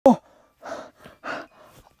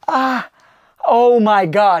Ah! Oh my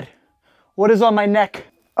God! What is on my neck?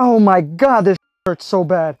 Oh my God, this hurts so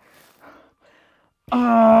bad.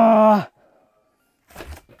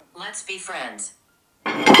 Let's be friends.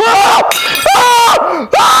 Ah! Ah!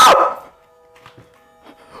 Ah!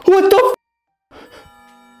 What the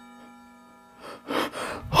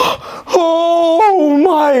Oh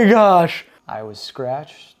my gosh! I was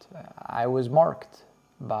scratched. I was marked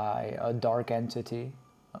by a dark entity.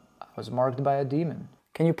 I was marked by a demon.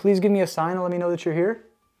 Can you please give me a sign and let me know that you're here?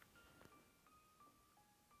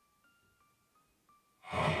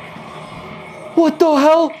 What the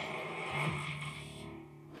hell?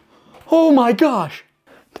 Oh my gosh!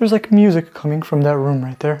 There's like music coming from that room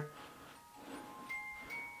right there.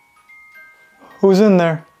 Who's in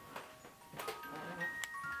there?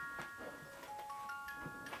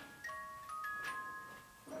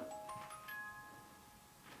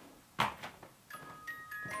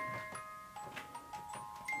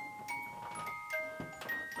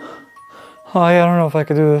 Oh yeah, I don't know if I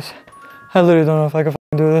could do this. I literally don't know if I can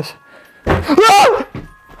do this. Ah!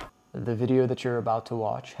 The video that you're about to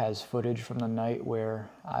watch has footage from the night where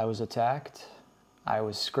I was attacked, I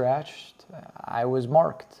was scratched, I was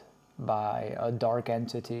marked by a dark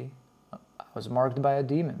entity, I was marked by a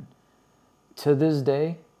demon. To this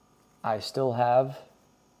day, I still have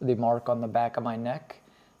the mark on the back of my neck.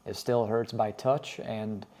 It still hurts by touch,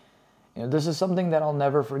 and you know, this is something that I'll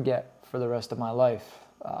never forget for the rest of my life.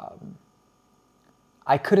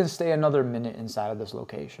 I couldn't stay another minute inside of this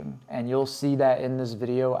location, and you'll see that in this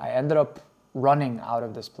video. I ended up running out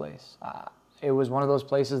of this place. It was one of those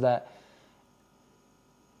places that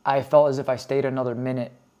I felt as if I stayed another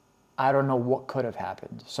minute, I don't know what could have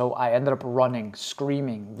happened. So I ended up running,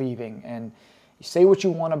 screaming, leaving, and say what you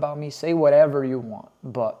want about me, say whatever you want,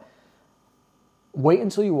 but wait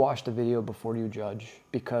until you watch the video before you judge,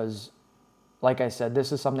 because like I said,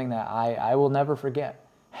 this is something that I will never forget.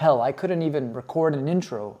 Hell, I couldn't even record an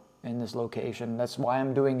intro in this location. That's why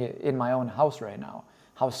I'm doing it in my own house right now.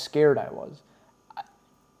 How scared I was.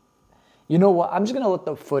 You know what? I'm just going to let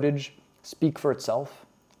the footage speak for itself.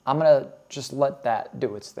 I'm going to just let that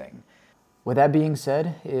do its thing. With that being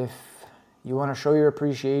said, if you want to show your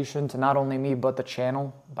appreciation to not only me but the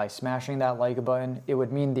channel by smashing that like button, it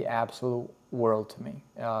would mean the absolute world to me.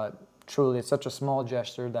 Truly, it's such a small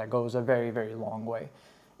gesture that goes a very, very long way.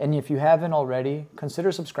 And if you haven't already,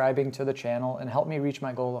 consider subscribing to the channel and help me reach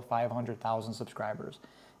my goal of 500,000 subscribers.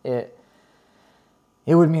 It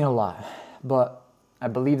would mean a lot, but I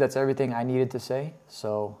believe that's everything I needed to say.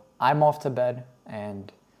 So I'm off to bed,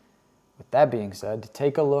 and with that being said,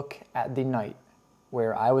 take a look at the night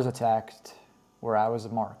where I was attacked, where I was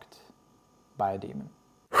marked by a demon.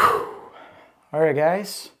 All right,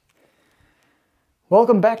 guys.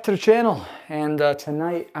 Welcome back to the channel. And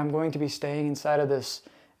tonight I'm going to be staying inside of this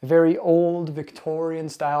very old Victorian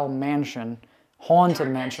style mansion, haunted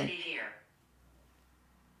mansion.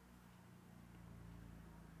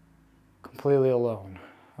 Completely alone.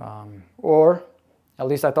 Or at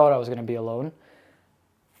least I thought I was going to be alone.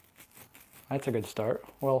 That's a good start.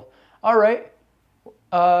 Well, all right.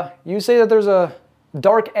 You say that there's a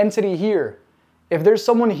dark entity here. If there's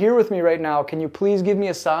someone here with me right now, can you please give me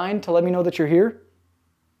a sign to let me know that you're here?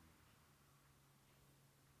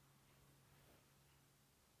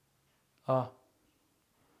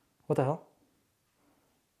 What the hell?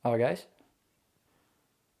 Oh, guys?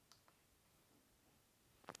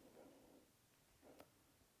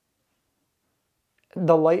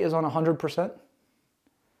 The light is on 100%?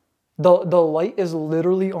 The light is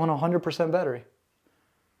literally on 100% battery.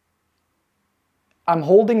 I'm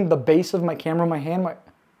holding the base of my camera in my hand.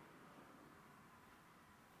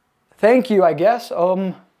 Thank you, I guess.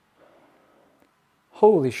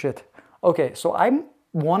 Holy shit. Okay, so I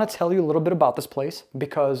want to tell you a little bit about this place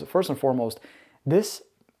because, first and foremost, this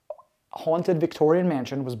haunted Victorian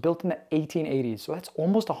mansion was built in the 1880s, so that's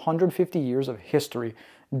almost 150 years of history.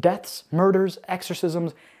 Deaths, murders,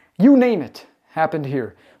 exorcisms, you name it, happened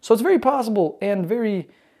here. So it's very possible and very,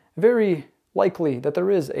 very likely that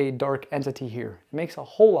there is a dark entity here. It makes a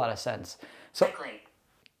whole lot of sense. So, likely.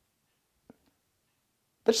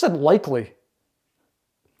 That just said likely.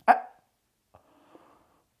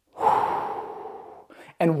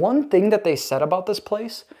 And one thing that they said about this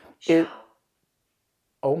place is,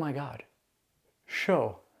 oh my God,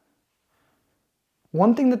 show.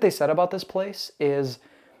 One thing that they said about this place is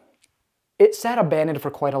it sat abandoned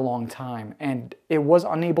for quite a long time, and it was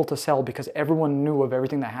unable to sell because everyone knew of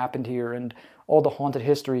everything that happened here and all the haunted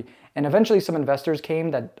history. And eventually some investors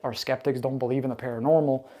came that are skeptics, don't believe in the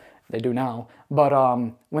paranormal. They do now. But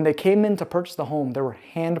when they came in to purchase the home, there were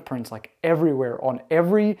handprints like everywhere on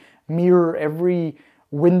every mirror, every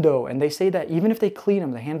window, and they say that even if they clean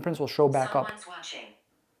them, the handprints will show back up. Watching.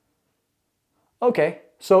 Okay,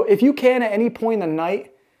 so if you can at any point in the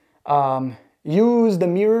night, use the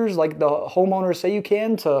mirrors like the homeowners say you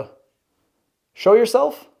can to show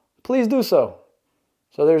yourself, please do so.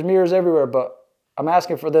 So there's mirrors everywhere, but I'm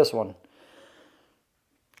asking for this one.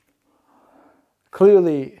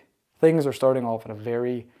 Clearly, things are starting off on a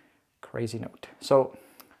very crazy note. So,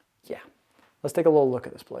 yeah, let's take a little look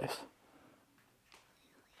at this place.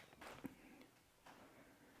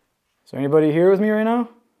 Is there anybody here with me right now?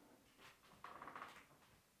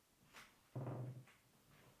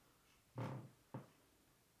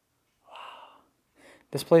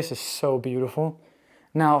 This place is so beautiful.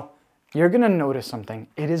 Now, you're gonna notice something.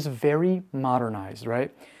 It is very modernized,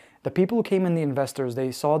 right? The people who came in, the investors,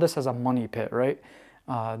 they saw this as a money pit, right?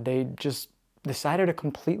 They just decided to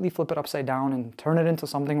completely flip it upside down and turn it into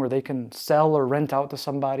something where they can sell or rent out to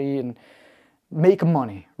somebody and make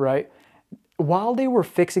money, right? While they were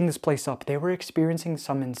fixing this place up, they were experiencing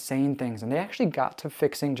some insane things, and they actually got to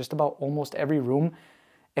fixing just about almost every room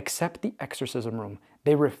except the exorcism room.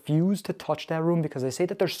 They refuse to touch that room because they say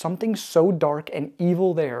that there's something so dark and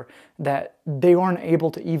evil there that they aren't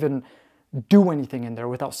able to even do anything in there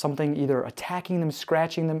without something either attacking them,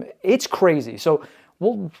 scratching them. It's crazy. So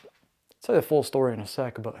we'll tell you the full story in a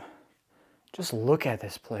sec, but just look at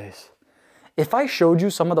this place. If I showed you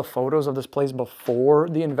some of the photos of this place before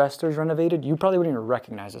the investors renovated, you probably wouldn't even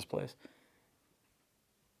recognize this place.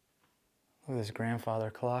 Look at this grandfather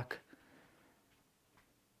clock.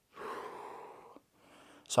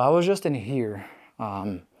 So I was just in here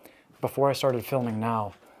before I started filming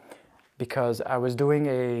now because I was doing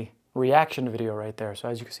a reaction video right there. So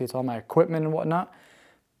as you can see, it's all my equipment and whatnot.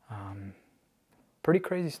 Pretty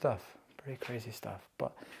crazy stuff,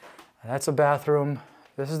 But that's a bathroom.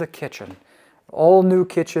 This is the kitchen. All new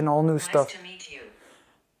kitchen, all new stuff. Nice to meet you.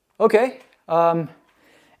 Okay,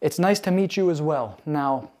 it's nice to meet you as well.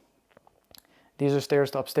 Now, these are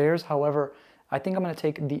stairs to upstairs. However, I think I'm gonna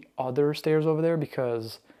take the other stairs over there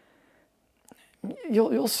because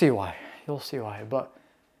you'll see why. You'll see why. But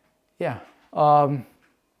yeah,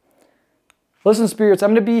 listen, spirits,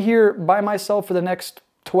 I'm gonna be here by myself for the next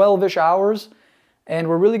 12-ish hours, and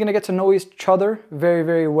we're really gonna get to know each other very,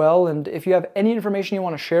 very well. And if you have any information you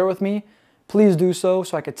want to share with me, please do so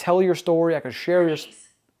I could tell your story. I could share your.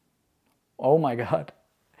 Oh my God.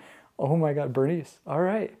 Oh my God, Bernice. All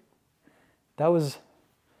right, that was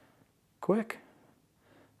quick.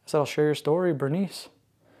 I said, I'll share your story, Bernice.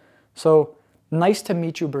 So, nice to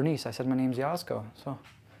meet you, Bernice. I said, my name's Jasko. So,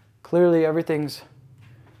 clearly everything's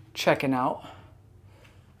checking out.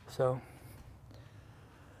 So,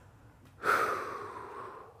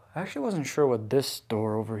 I actually wasn't sure what this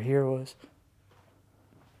door over here was.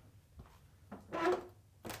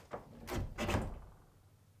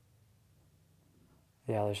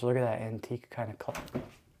 Yeah, let's look at that antique kind of clock.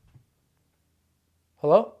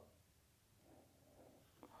 Hello?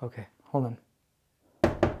 Okay, hold on.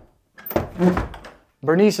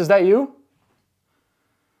 Bernice, is that you?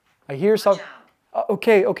 I hear something.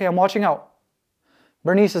 Okay, I'm watching out.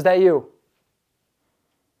 Bernice, is that you?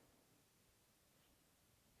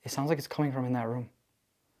 It sounds like it's coming from in that room.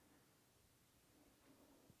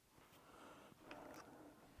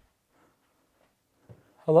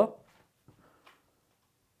 Hello?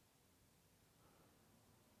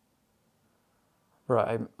 Bro,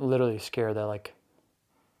 I'm literally scared that like...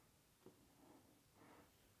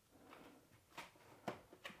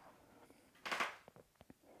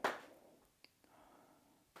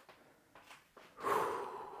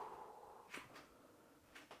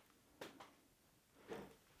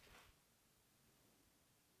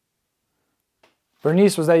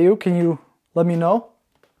 Bernice, was that you? Can you let me know?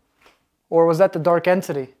 Or was that the dark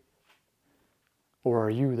entity? Or are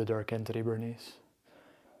you the dark entity, Bernice?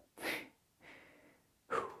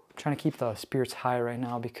 I'm trying to keep the spirits high right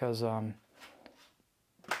now because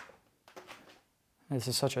this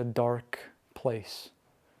is such a dark place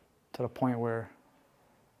to the point where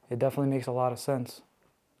it definitely makes a lot of sense.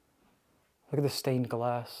 Look at the stained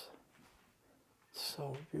glass. It's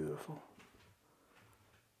so beautiful.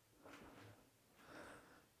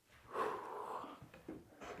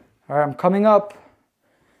 All right, I'm coming up.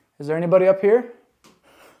 Is there anybody up here?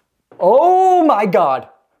 Oh my God.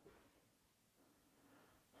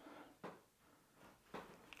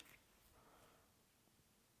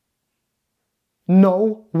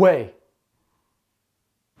 No way.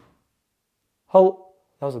 Hello?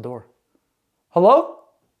 That was a door. Hello?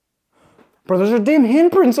 Bro, there's damn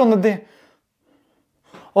handprints on the damn...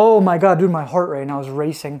 Oh my God, dude, my heart right now is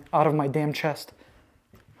racing out of my damn chest.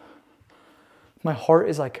 My heart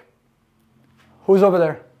is like... Who's over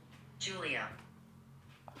there? Julia.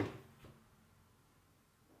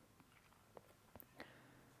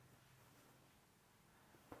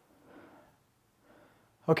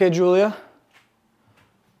 Okay, Julia.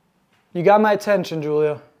 You got my attention,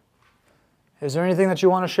 Julia. Is there anything that you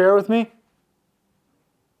want to share with me?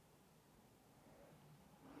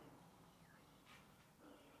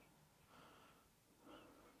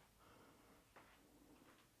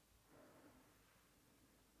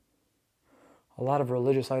 A lot of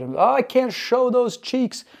religious items. Oh, I can't show those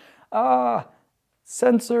cheeks.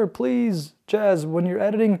 Censor, please. Jazz, when you're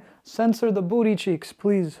editing, censor the booty cheeks,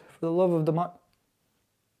 please, for the love of the...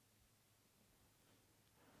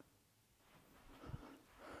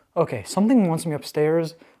 Okay, something wants me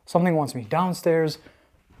upstairs. Something wants me downstairs.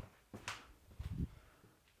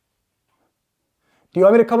 Do you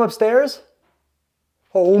want me to come upstairs?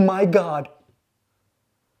 Oh my God.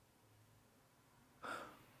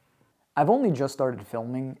 I've only just started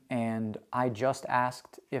filming, and I just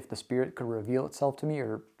asked if the spirit could reveal itself to me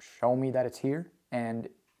or show me that it's here, and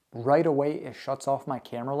right away it shuts off my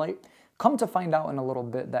camera light. Come to find out in a little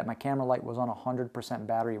bit that my camera light was on 100%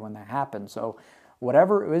 battery when that happened, so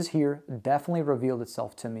whatever is here definitely revealed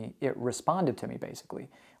itself to me. It responded to me, basically,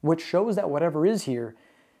 which shows that whatever is here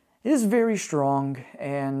is very strong,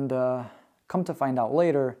 and come to find out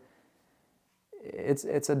later,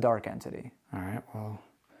 it's a dark entity. All right, well...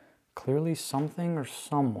 Clearly something or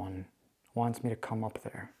someone wants me to come up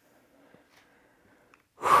there.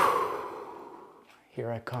 Here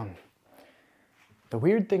I come. The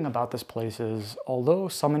weird thing about this place is, although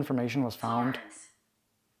some information was found,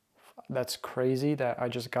 that's crazy that I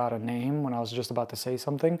just got a name when I was just about to say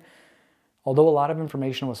something. Although a lot of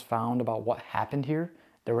information was found about what happened here,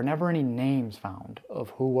 there were never any names found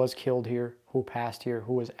of who was killed here, who passed here,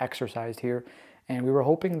 who was exorcised here, and we were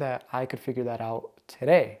hoping that I could figure that out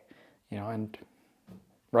today. You know, and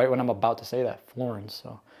right when I'm about to say that, Florence,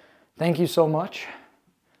 so thank you so much.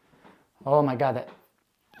 Oh my God, that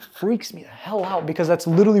freaks me the hell out because that's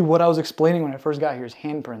literally what I was explaining when I first got here, is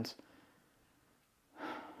handprints.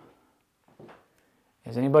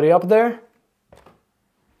 Is anybody up there?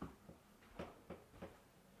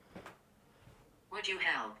 Would you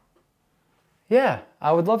help? Yeah,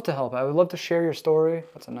 I would love to help. I would love to share your story.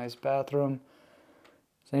 That's a nice bathroom.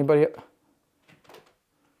 Is anybody up?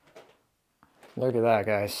 Look at that,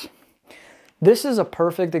 guys. This is a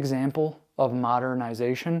perfect example of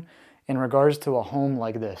modernization in regards to a home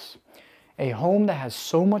like this. A home that has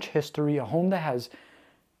so much history, a home that has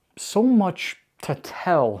so much to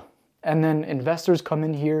tell, and then investors come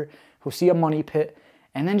in here who see a money pit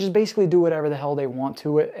and then just basically do whatever the hell they want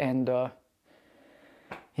to it. And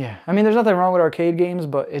yeah, I mean, there's nothing wrong with arcade games,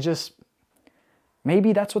 but it just,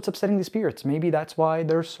 maybe that's what's upsetting the spirits. Maybe that's why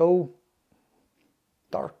they're so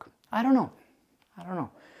dark. I don't know.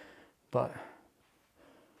 But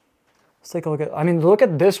let's take a look at, I mean, look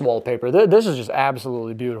at this wallpaper. This is just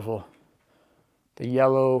absolutely beautiful. The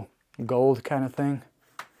yellow gold kind of thing.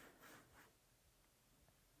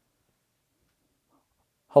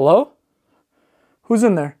 Hello? Who's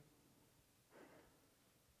in there?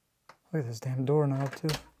 Look at this damn doorknob too.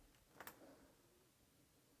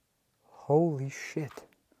 Holy shit.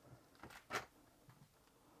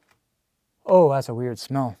 Oh, that's a weird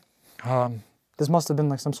smell. This must have been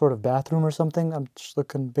like some sort of bathroom or something. I'm just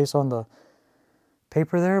looking based on the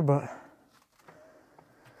paper there, but...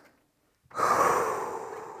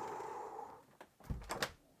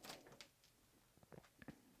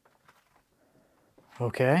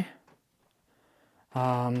 Okay.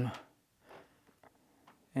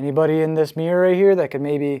 Anybody in this mirror right here that could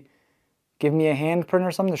maybe give me a handprint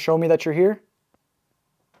or something to show me that you're here?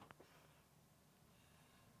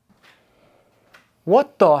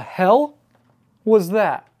 What the hell was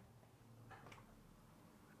that?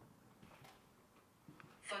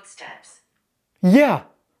 Footsteps. Yeah,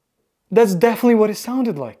 that's definitely what it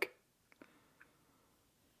sounded like.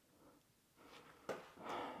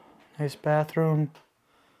 Nice bathroom.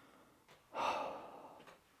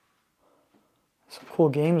 Some cool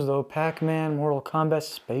games though. Pac-Man, Mortal Kombat,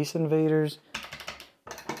 Space Invaders.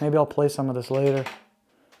 Maybe I'll play some of this later.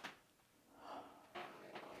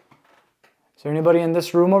 Is there anybody in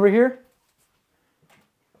this room over here?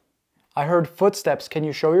 I heard footsteps. Can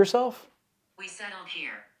you show yourself? We settled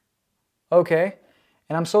here. Okay.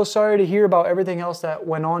 And I'm so sorry to hear about everything else that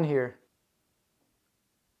went on here.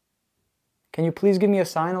 Can you please give me a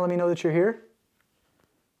sign and let me know that you're here?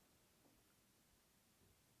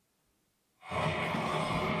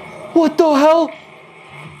 What the hell?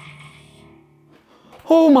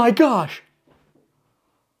 Oh my gosh.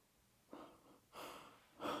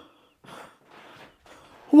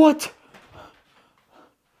 What?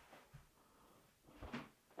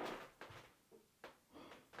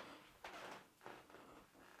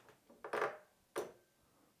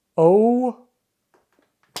 Oh.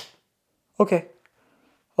 Okay.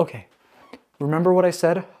 Okay. Remember what I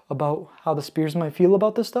said about how the spears might feel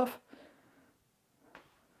about this stuff?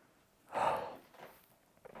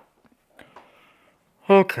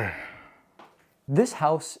 Okay. This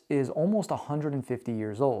house is almost 150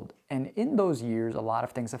 years old, and in those years, a lot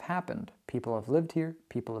of things have happened. People have lived here,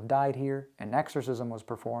 people have died here, an exorcism was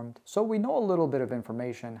performed, so we know a little bit of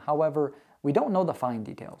information. However, we don't know the fine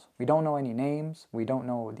details. We don't know any names, we don't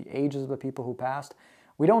know the ages of the people who passed.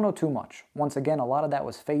 We don't know too much. Once again, a lot of that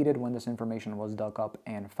was faded when this information was dug up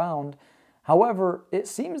and found. However, it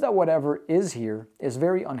seems that whatever is here is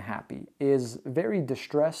very unhappy, is very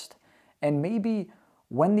distressed, and maybe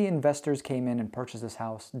when the investors came in and purchased this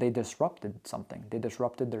house, they disrupted something. They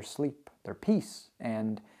disrupted their sleep, their peace,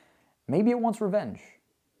 and maybe it wants revenge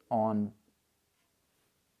on...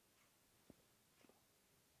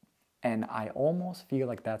 And I almost feel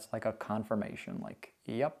like that's like a confirmation, like,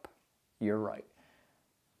 yep, you're right.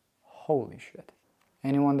 Holy shit.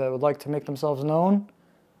 Anyone that would like to make themselves known?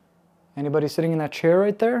 Anybody sitting in that chair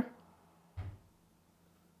right there?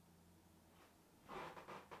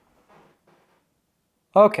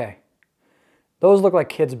 Okay, those look like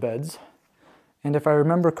kids' beds. And if I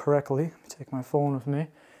remember correctly, let me take my phone with me.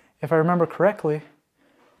 If I remember correctly,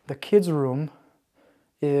 the kids' room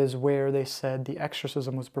is where they said the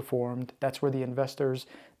exorcism was performed. That's where the investors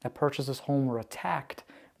that purchased this home were attacked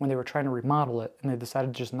when they were trying to remodel it, and they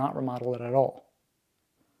decided to just not remodel it at all.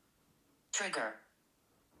 Trigger.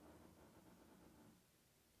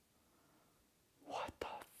 What the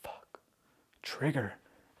fuck? Trigger?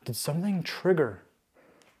 Did something trigger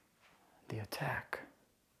the attack?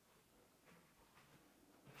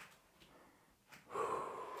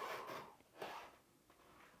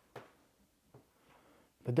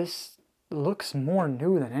 But this looks more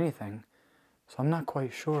new than anything, so I'm not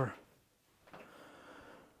quite sure.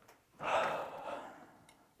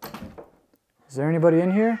 Is there anybody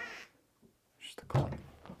in here? Just a call.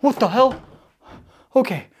 What the hell?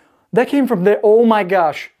 Okay, that came from there. Oh my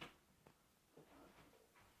gosh.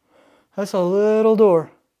 That's a little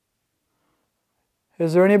door.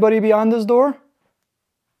 Is there anybody beyond this door?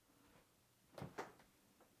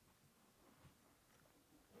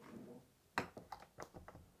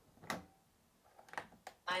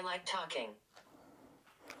 I like talking.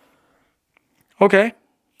 Okay.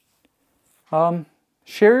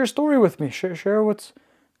 Share your story with me. Share what's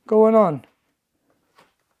going on.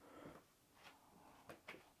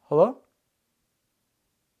 Hello?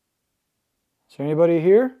 Is there anybody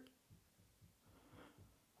here?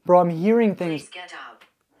 Bro, I'm hearing things. Please get out.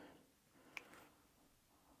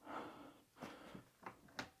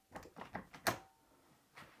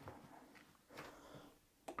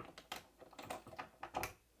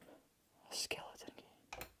 Skeleton key.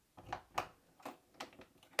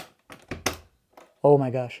 Oh my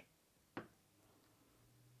gosh.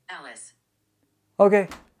 Alice. Okay.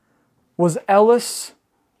 Was Ellis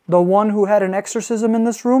the one who had an exorcism in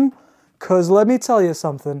this room? 'Cause let me tell you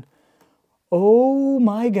something. Oh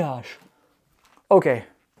my gosh. Okay.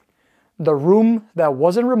 The room that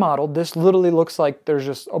wasn't remodeled, this literally looks like there's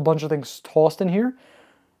just a bunch of things tossed in here.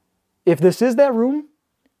 If this is that room,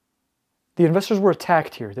 the investors were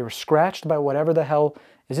attacked here. They were scratched by whatever the hell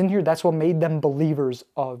is in here. That's what made them believers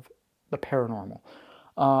of the paranormal.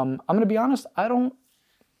 I'm going to be honest, I don't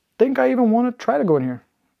think I even want to try to go in here.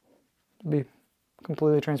 To be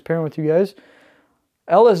completely transparent with you guys.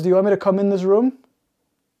 Ellis, do you want me to come in this room?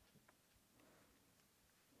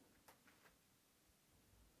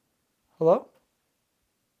 Hello?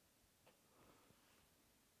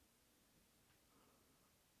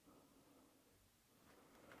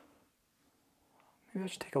 Maybe I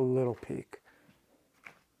should take a little peek.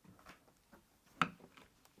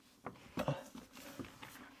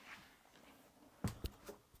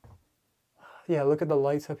 Yeah, look at the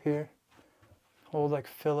lights up here. Old like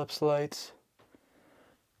Philips lights.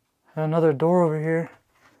 And another door over here.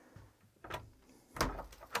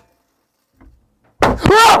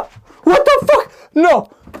 Ah! What the fuck? No!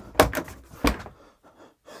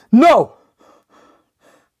 No!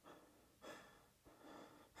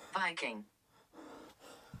 Viking.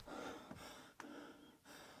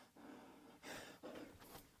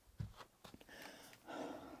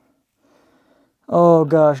 Oh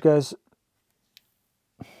gosh, guys.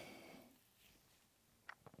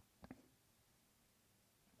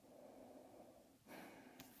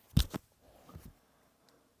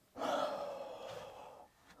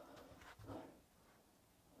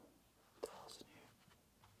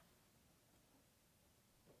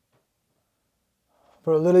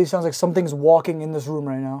 Bro, it literally sounds like something's walking in this room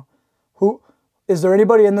right now. Who? Is there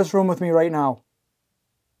anybody in this room with me right now?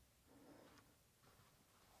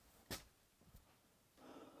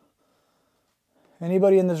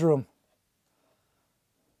 Anybody in this room?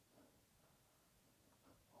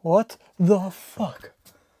 What the fuck?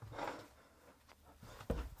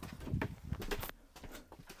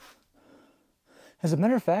 As a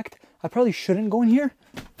matter of fact, I probably shouldn't go in here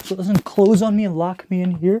so it doesn't close on me and lock me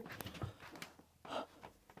in here.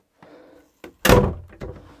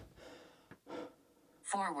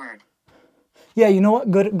 Forward. Yeah, you know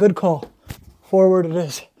what? Good call. Forward it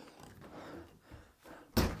is.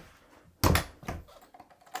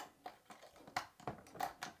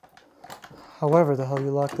 However the hell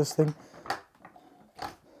you lock this thing.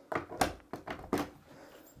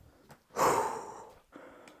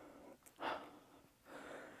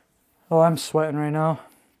 Oh, I'm sweating right now.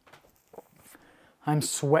 I'm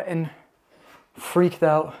sweating, freaked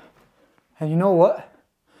out. And you know what?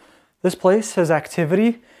 This place, his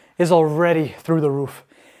activity is already through the roof.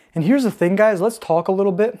 And here's the thing, guys, let's talk a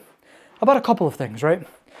little bit about a couple of things, right?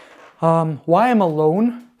 Why I'm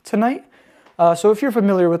alone tonight. So if you're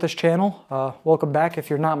familiar with this channel, welcome back. If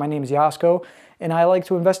you're not, my name is Jasko, and I like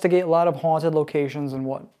to investigate a lot of haunted locations and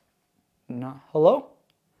what. No, hello?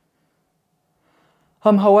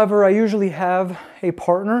 However, I usually have a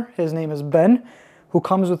partner, his name is Ben, who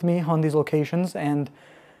comes with me on these locations, and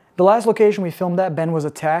the last location we filmed at, Ben was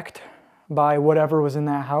attacked by whatever was in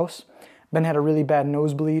that house. Ben had a really bad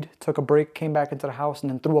nosebleed, took a break, came back into the house, and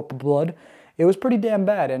then threw up blood. It was pretty damn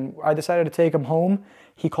bad, and I decided to take him home.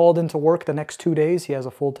 He called into work the next 2 days. He has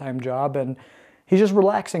a full-time job, and he's just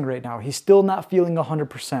relaxing right now. He's still not feeling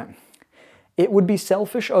 100%. It would be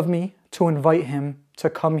selfish of me to invite him to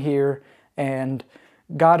come here and,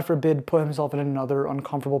 God forbid, put himself in another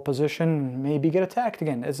uncomfortable position and maybe get attacked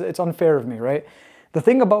again. It's unfair of me, right? The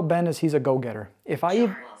thing about Ben is he's a go-getter. If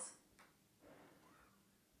I...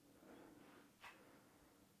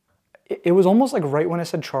 It was almost like right when I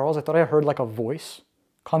said Charles, I thought I heard like a voice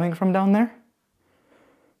coming from down there.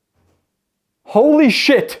 Holy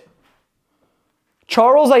shit!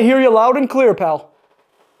 Charles, I hear you loud and clear, pal.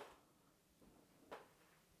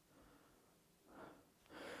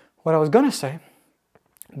 What I was gonna say,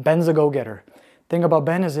 Ben's a go-getter. Thing about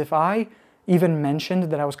Ben is if I even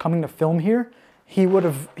mentioned that I was coming to film here, he would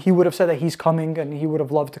have said that he's coming and he would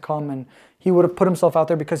have loved to come and he would have put himself out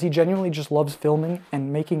there because he genuinely just loves filming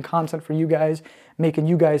and making content for you guys, making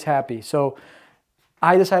you guys happy. So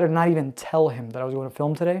I decided not even tell him that I was going to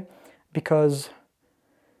film today because,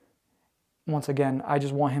 once again, I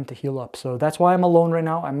just want him to heal up. So that's why I'm alone right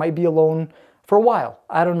now. I might be alone for a while.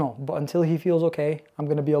 I don't know. But until he feels okay, I'm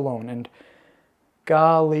going to be alone. And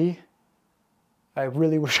golly, I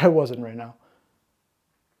really wish I wasn't right now.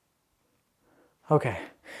 Okay.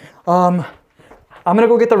 I'm going to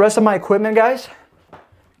go get the rest of my equipment, guys.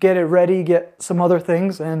 Get it ready, get some other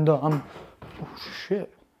things, and, oh,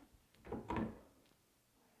 shit.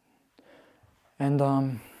 And,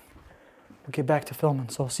 we'll get back to filming.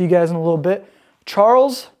 So I'll see you guys in a little bit.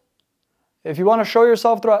 Charles, if you want to show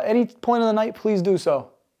yourself throughout any point of the night, please do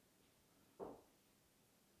so.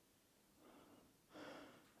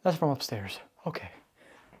 That's from upstairs. Okay.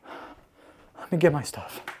 Let me get my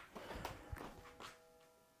stuff.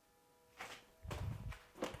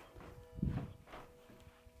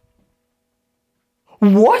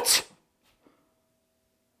 What?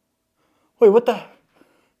 Wait, what the?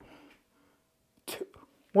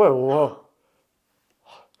 Whoa, whoa.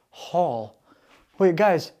 Hall. Wait,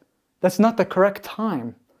 guys, that's not the correct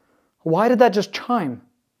time. Why did that just chime?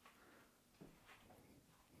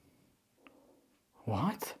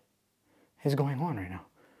 What is going on right now?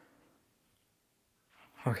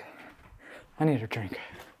 Okay, I need a drink.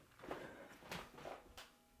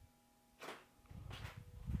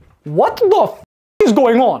 What the f is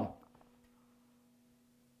going on?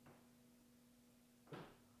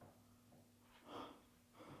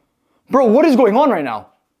 Bro, what is going on right now?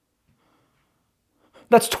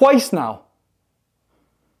 That's twice now.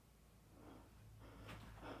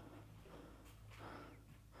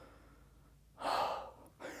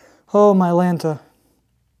 Oh, my Lanta.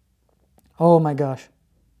 Oh my gosh.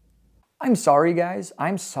 I'm sorry, guys.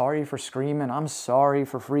 I'm sorry for screaming. I'm sorry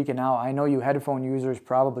for freaking out. I know you headphone users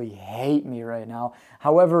probably hate me right now.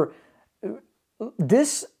 However,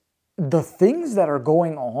 the things that are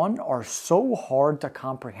going on are so hard to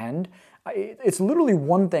comprehend. It's literally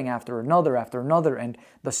one thing after another, and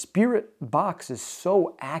the spirit box is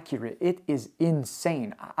so accurate. It is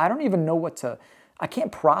insane. I don't even know what to... I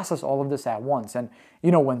can't process all of this at once. And,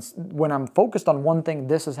 you know, when I'm focused on one thing,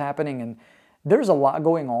 this is happening, and there's a lot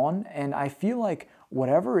going on, and I feel like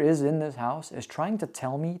whatever is in this house is trying to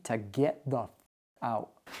tell me to get the f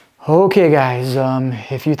out. Okay, guys,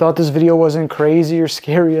 if you thought this video wasn't crazy or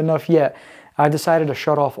scary enough yet, I decided to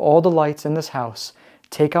shut off all the lights in this house,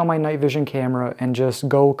 take out my night vision camera, and just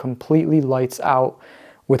go completely lights out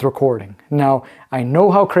with recording. Now, I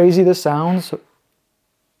know how crazy this sounds.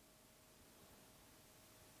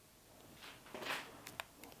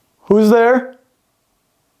 Who's there?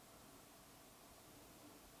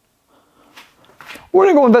 We're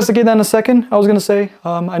gonna go investigate that in a second. I was gonna say,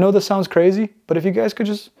 I know this sounds crazy, but if you guys could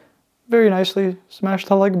just very nicely smash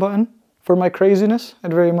the like button for my craziness,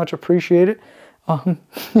 I'd very much appreciate it.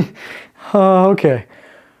 Okay.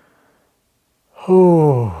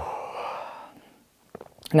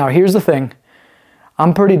 Now here's the thing.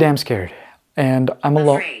 I'm pretty damn scared, and I'm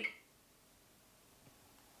alone. Afraid.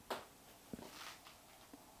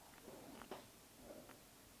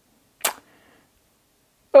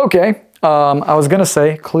 Okay, I was gonna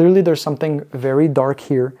say, clearly there's something very dark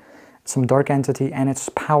here, some dark entity, and it's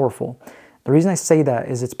powerful. The reason I say that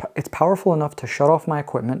is it's powerful enough to shut off my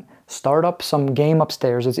equipment, start up some game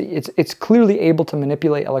upstairs. It's clearly able to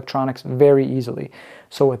manipulate electronics very easily.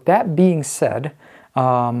 So with that being said,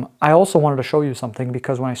 I also wanted to show you something,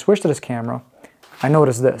 because when I switched to this camera, I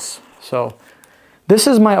noticed this. So this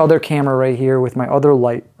is my other camera right here with my other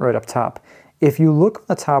light right up top. If you look on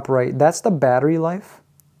the top right, that's the battery life.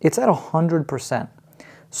 It's at 100%.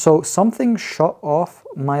 So something shut off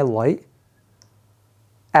my light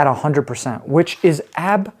at 100%, which is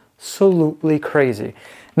absolutely crazy.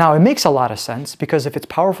 Now, it makes a lot of sense, because if it's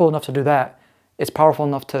powerful enough to do that, it's powerful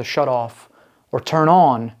enough to shut off or turn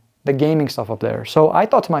on the gaming stuff up there. So I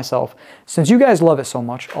thought to myself, since you guys love it so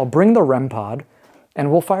much, I'll bring the REM pod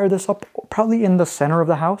and we'll fire this up probably in the center of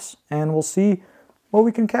the house, and we'll see what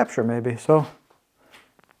we can capture maybe. So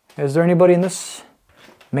is there anybody in this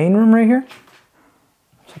main room right here?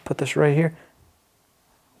 So put this right here.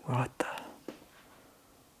 What the?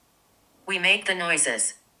 We make the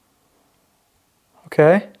noises.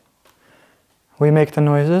 Okay. We make the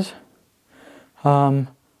noises.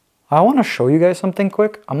 I want to show you guys something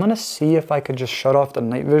quick. I'm going to see if I could just shut off the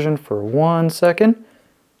night vision for 1 second.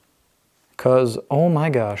 Because, oh my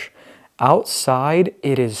gosh, outside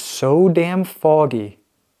it is so damn foggy.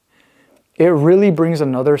 It really brings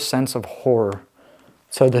another sense of horror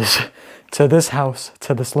to this house,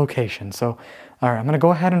 to this location. So, all right, I'm going to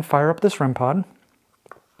go ahead and fire up this REM pod.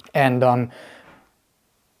 And,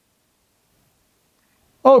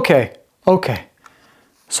 okay.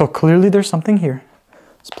 So clearly there's something here.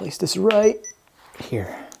 Let's place this right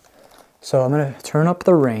here. So I'm gonna turn up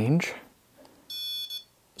the range.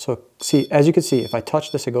 So see, as you can see, if I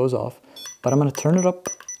touch this, it goes off, but I'm gonna turn it up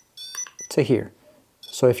to here.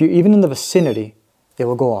 So if you're even in the vicinity, it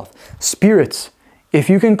will go off. Spirits, if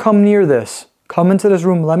you can come near this, come into this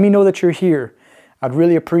room, let me know that you're here. I'd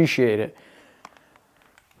really appreciate it.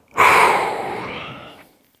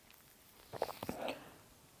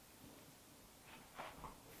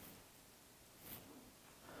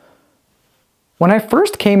 When I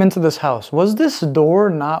first came into this house, was this door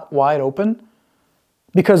not wide open?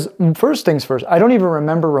 Because first things first, I don't even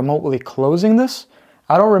remember remotely closing this.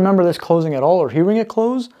 I don't remember this closing at all or hearing it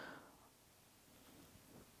close.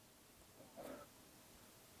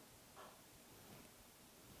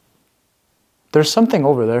 There's something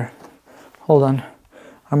over there. Hold on.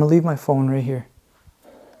 I'm gonna leave my phone right here.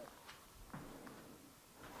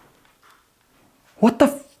 What the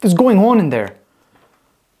f is going on in there?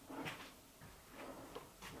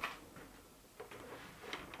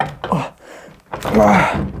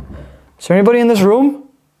 Is there anybody in this room?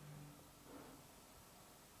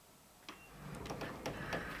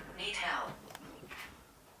 Need help.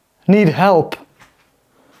 Need help.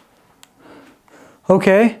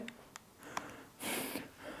 Okay.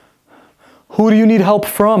 Who do you need help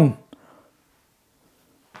from?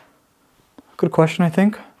 Good question, I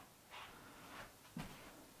think.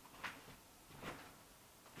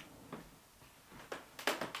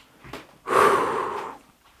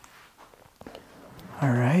 All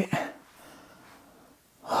right.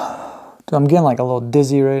 Dude, I'm getting like a little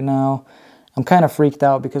dizzy right now. I'm kind of freaked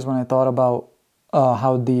out because when I thought about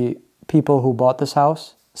how the people who bought this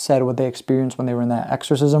house said what they experienced when they were in that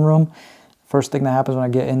exorcism room, first thing that happens when I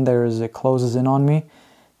get in there is it closes in on me.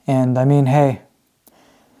 And I mean, hey,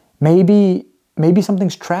 maybe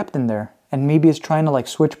something's trapped in there and maybe it's trying to like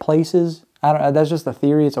switch places. I don't know. That's just a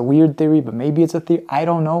theory. It's a weird theory, but maybe it's a theory. I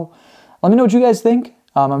don't know. Let me know what you guys think.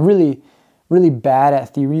 I'm really bad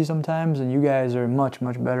at theory sometimes, and you guys are much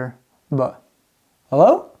better. But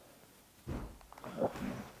hello?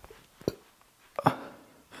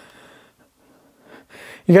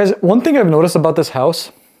 You guys, one thing I've noticed about this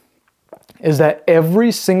house is that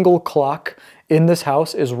every single clock in this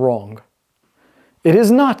house is wrong. It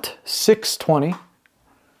is not 6:20.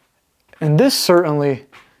 And this certainly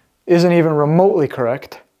isn't even remotely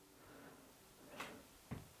correct.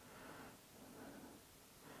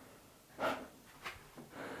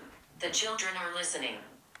 The children are listening.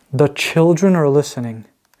 The children are listening.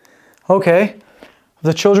 Okay.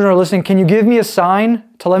 The children are listening. Can you give me a sign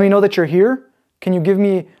to let me know that you're here? Can you give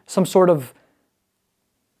me some sort of...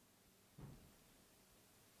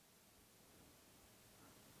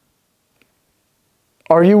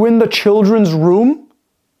 Are you in the children's room?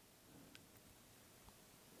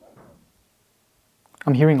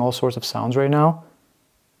 I'm hearing all sorts of sounds right now.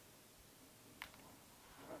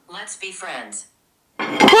 Let's be friends.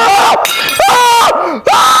 Ah! Ah!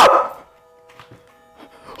 Ah!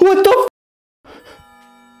 What the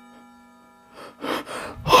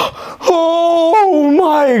Oh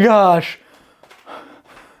my gosh.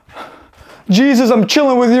 Jesus, I'm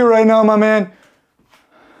chilling with you right now, my man.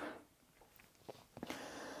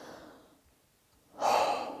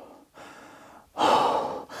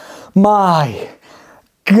 My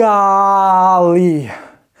golly.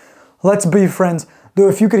 Let's be friends. Dude,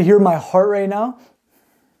 if you could hear my heart right now.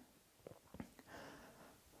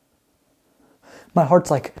 My heart's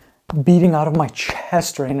like beating out of my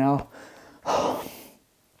chest right now.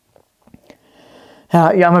 Yeah,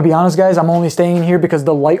 I'm gonna be honest, guys. I'm only staying in here because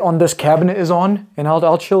the light on this cabinet is on, and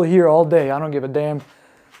I'll chill here all day. I don't give a damn.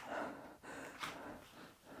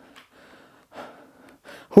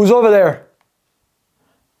 Who's over there?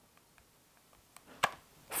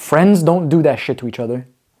 Friends don't do that shit to each other.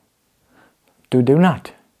 Do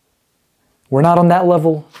not. We're not on that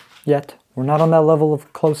level yet. We're not on that level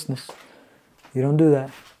of closeness. You don't do that.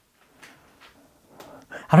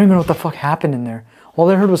 I don't even know what the fuck happened in there. All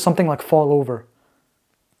I heard was something like fall over.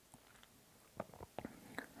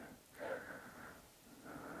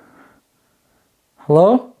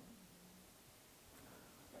 Hello?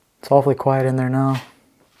 It's awfully quiet in there now.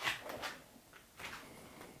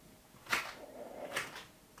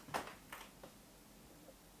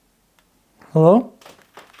 Hello?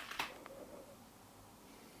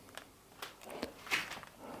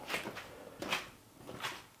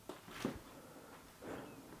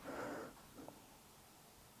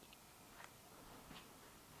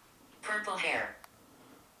 Purple hair.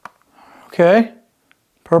 Okay.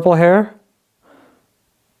 Purple hair.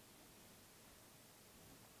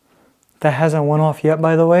 That hasn't went off yet,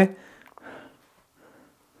 by the way.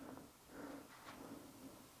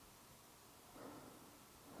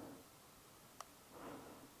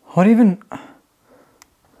 What even?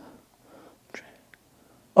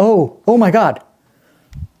 Oh my God.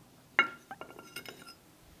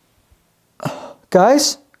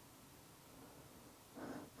 Guys?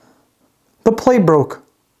 The plate broke.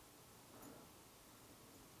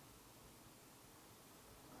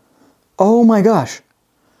 Oh my gosh.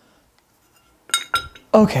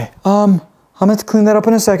 Okay, I'm going to clean that up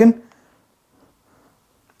in a second.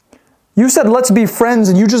 You said let's be friends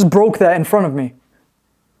and you just broke that in front of me.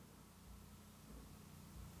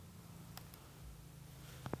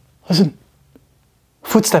 Listen.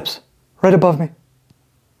 Footsteps right above me.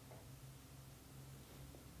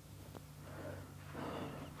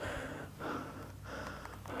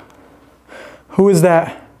 Who is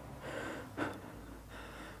that?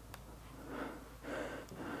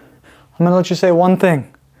 I'm going to let you say one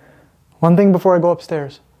thing. One thing before I go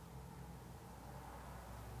upstairs.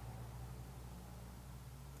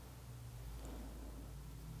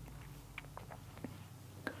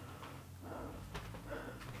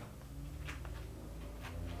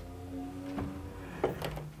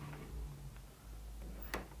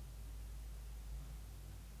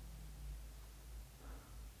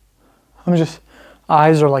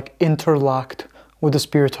 Eyes are like interlocked with the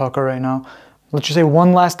spirit talker right now. Let you say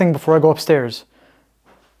one last thing before I go upstairs.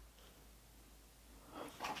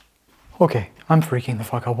 Okay, I'm freaking the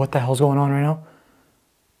fuck out. What the hell's going on right now?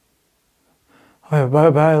 Okay,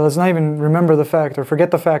 bye. Let's not even remember the fact, or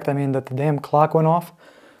forget the fact, I mean, that the damn clock went off.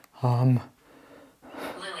 Lillian.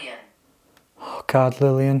 Oh God,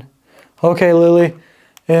 Lillian. Okay, Lily.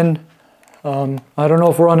 I don't know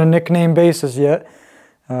if we're on a nickname basis yet.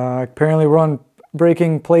 Apparently we're on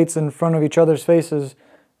breaking plates in front of each other's faces.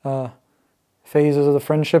 Phases of the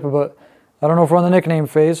friendship, but I don't know if we're on the nickname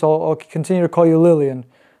phase, so I'll continue to call you Lillian.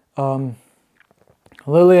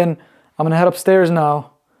 Lillian, I'm going to head upstairs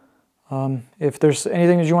now. If there's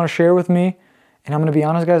anything that you want to share with me, and I'm going to be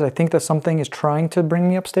honest, guys, I think that something is trying to bring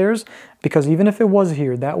me upstairs, because even if it was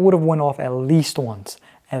here, that would have went off at least once.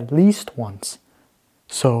 At least once.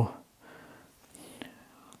 So...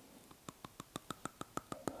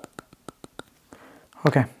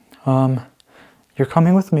 okay, you're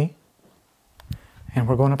coming with me, and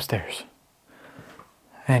we're going upstairs.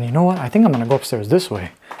 And you know what? I think I'm gonna go upstairs this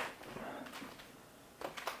way.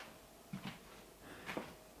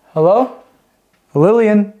 Hello?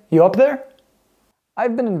 Lillian, you up there?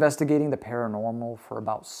 I've been investigating the paranormal for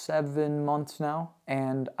about 7 months now,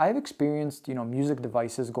 and I've experienced, music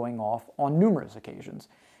devices going off on numerous occasions.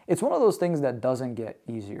 It's one of those things that doesn't get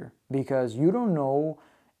easier because you don't know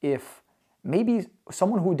if maybe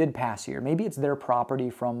someone who did pass here, maybe it's their property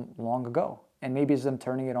from long ago, and maybe it's them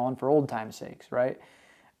turning it on for old time's sakes, right?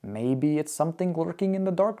 Maybe it's something lurking in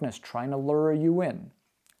the darkness trying to lure you in.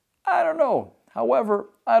 I don't know. However,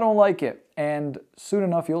 I don't like it, and soon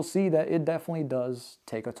enough you'll see that it definitely does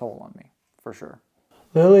take a toll on me, for sure.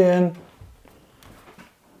 Lillian.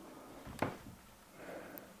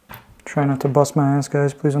 Try not to bust my ass,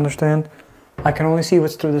 guys, please understand. I can only see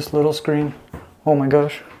what's through this little screen. Oh my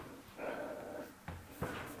gosh.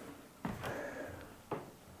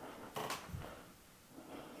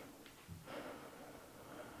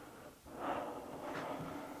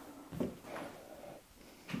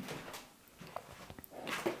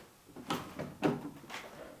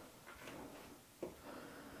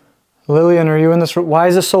 Lillian, are you in this room? Why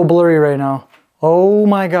is this so blurry right now? Oh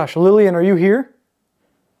my gosh. Lillian, are you here?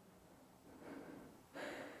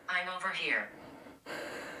 I'm over here.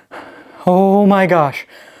 Oh my gosh.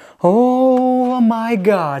 Oh my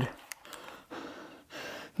God.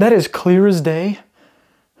 That is clear as day.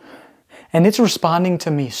 And it's responding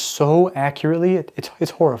to me so accurately.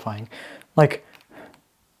 It's horrifying. Like,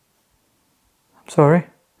 I'm sorry.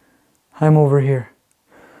 I'm over here.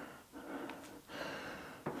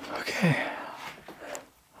 Okay.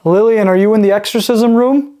 Lillian, are you in the exorcism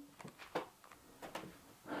room?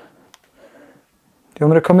 Do you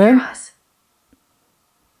want me to come in? Yes.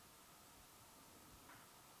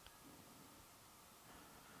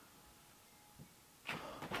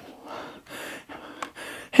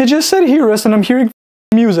 It just said hear us and I'm hearing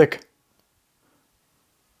music.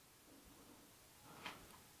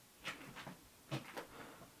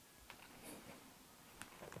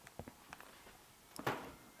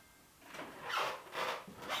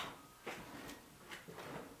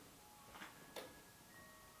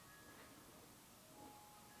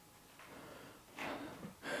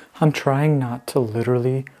 I'm trying not to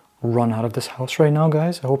literally run out of this house right now,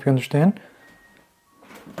 guys. I hope you understand.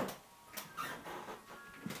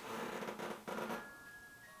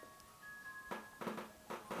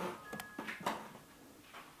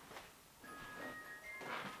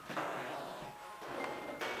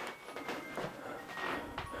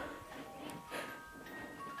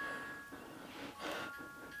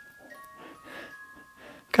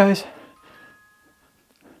 Guys,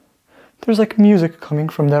 there's like music coming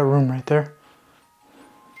from that room right there.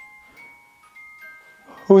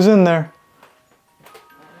 Who's in there?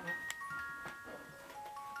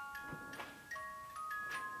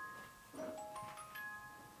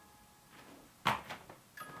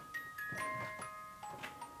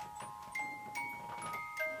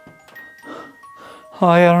 Oh,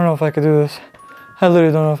 I don't know if I could do this. I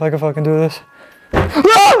literally don't know if I can fucking do this.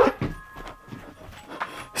 Ah!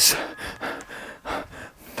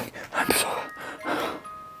 I'm so...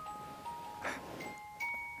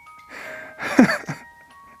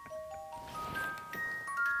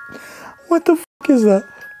 What the fuck is that?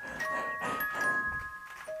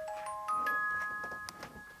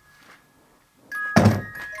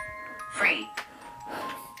 Free.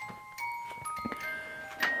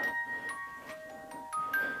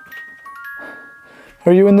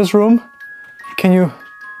 Are you in this room? Can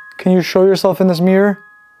you show yourself in this mirror?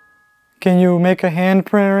 Can you make a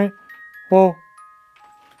handprint? Whoa.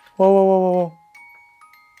 Whoa, whoa, whoa, whoa, whoa.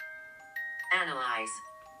 Analyze.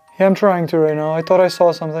 Yeah, I'm trying to right now. I thought I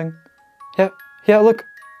saw something. Yeah, look.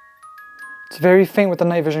 It's very faint with the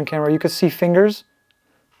night vision camera. You could see fingers.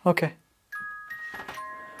 Okay.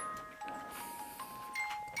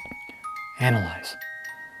 Analyze.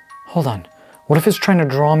 Hold on. What if it's trying to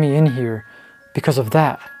draw me in here because of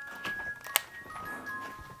that?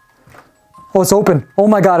 Oh, it's open. Oh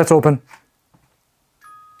my God, it's open.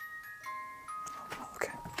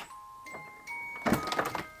 Okay.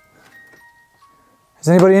 Is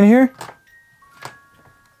anybody in here?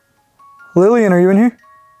 Lillian, are you in here?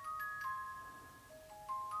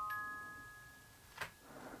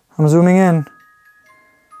 I'm zooming in.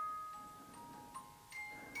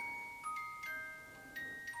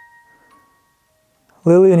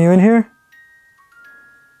 Lillian, you in here?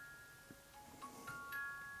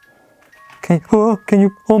 Can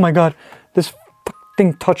you, oh my God, this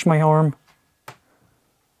thing touched my arm.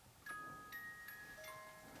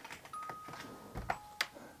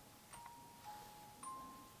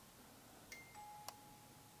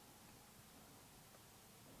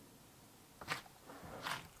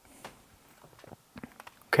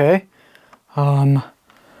 Okay. That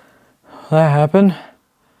happened.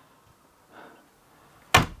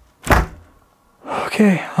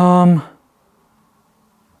 Okay, I'm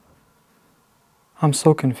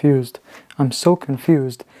so confused. I'm so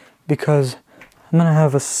confused because I'm gonna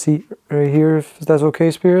have a seat right here if that's okay,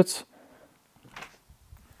 spirits.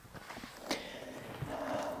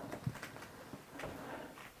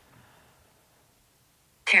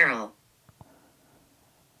 Carol.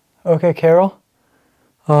 Okay, Carol.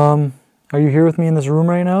 Are you here with me in this room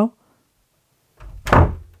right now?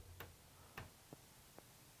 I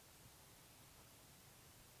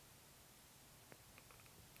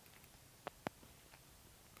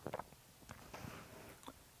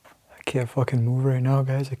can't fucking move right now,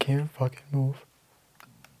 guys. I can't fucking move.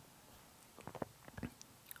 I'm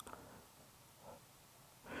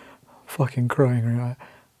fucking crying right now.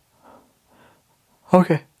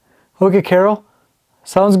 Okay. Okay, Carol.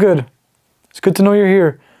 Sounds good. It's good to know you're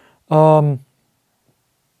here.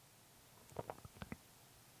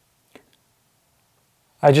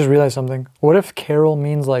 I just realized something. What if Carol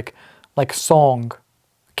means like song?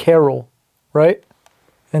 Carol, right?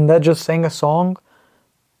 And that just sang a song?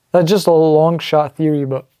 That's just a long shot theory,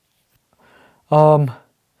 but do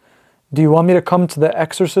you want me to come to the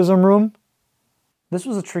exorcism room? This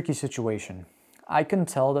was a tricky situation. I can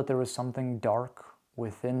tell that there was something dark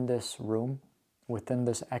within this room, within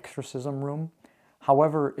this exorcism room.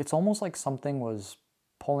 However, it's almost like something was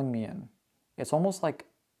pulling me in. It's almost like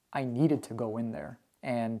I needed to go in there.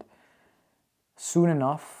 And soon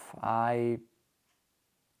enough, I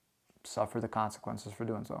suffered the consequences for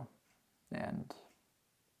doing so. And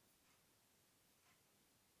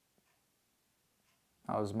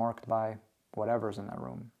I was marked by whatever's in that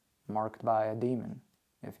room. Marked by a demon,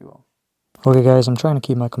 if you will. Okay, guys, I'm trying to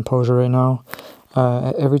keep my composure right now.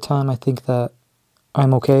 Every time I think that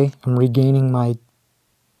I'm okay, I'm regaining my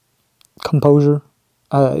composure.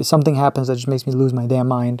 Something happens that just makes me lose my damn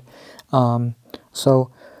mind.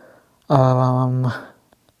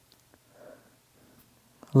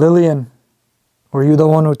 Lillian, were you the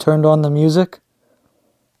one who turned on the music?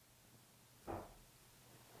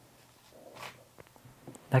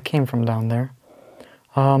 That came from down there.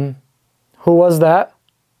 Who was that?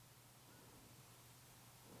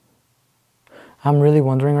 I'm really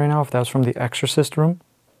wondering right now if that was from the exorcist room.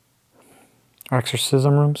 Or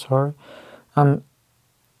exorcism room, sorry. I'll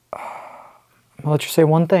let you say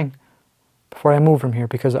one thing before I move from here,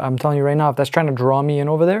 because I'm telling you right now, if that's trying to draw me in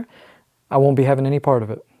over there, I won't be having any part of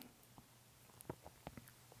it.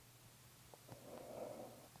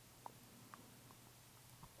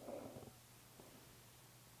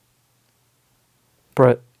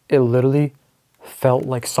 But it literally felt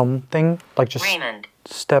like something, like just Raymond.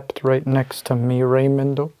 Stepped right next to me,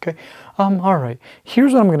 Raymond. Okay. All right.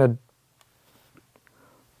 Here's what I'm gonna.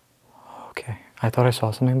 Okay. I thought I saw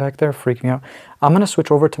something back there, freaking me out. I'm gonna switch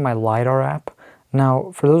over to my LiDAR app.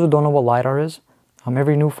 Now, for those who don't know what LiDAR is,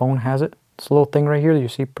 every new phone has it. It's a little thing right here that you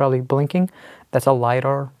see probably blinking. That's a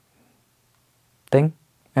LiDAR thing.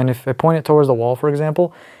 And if I point it towards the wall, for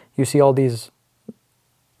example, you see all these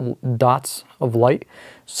dots of light.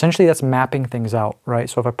 Essentially, that's mapping things out, right?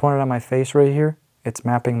 So if I point it on my face right here, it's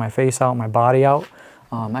mapping my face out, my body out.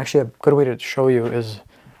 Actually, a good way to show you is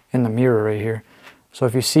in the mirror right here. So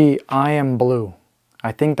if you see, I am blue.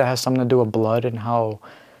 I think that has something to do with blood and how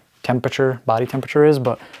body temperature is,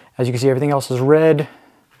 but as you can see, everything else is red.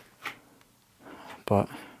 But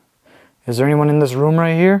is there anyone in this room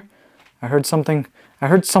right here? I heard something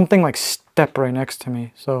like step right next to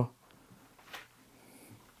me, so.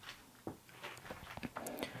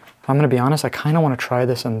 I'm gonna be honest, I kind of want to try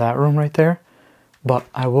this in that room right there, but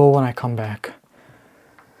I will when I come back.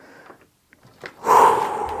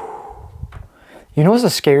 You know what's the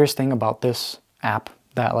scariest thing about this app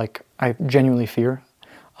that like I genuinely fear?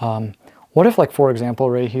 What if, like, for example,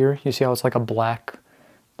 right here, you see how it's like a black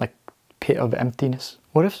like pit of emptiness?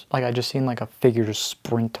 What if like I just seen like a figure just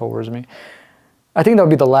sprint towards me? I think that would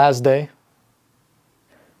be the last day.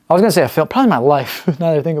 I was gonna say I felt probably my life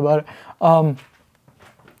now that I think about it.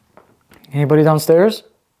 Anybody downstairs?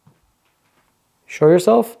 Show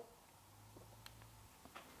yourself.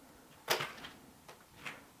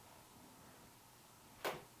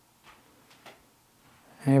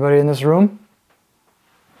 Anybody in this room?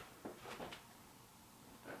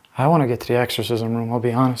 I want to get to the exorcism room, I'll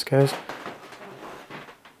be honest, guys.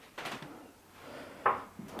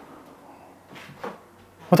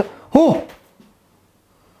 What the? Oh!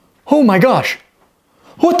 Oh my gosh!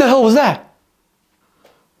 What the hell was that?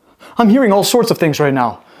 I'm hearing all sorts of things right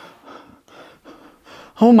now.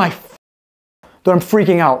 Oh my... Dude, I'm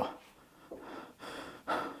freaking out.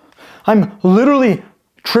 I'm literally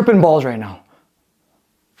tripping balls right now.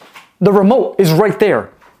 The remote is right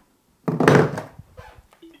there.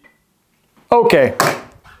 Okay.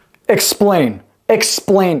 Explain.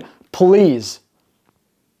 Explain, please.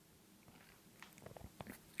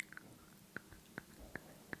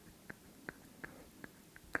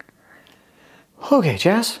 Okay,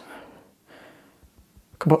 Jazz.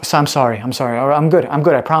 I'm sorry. I'm good.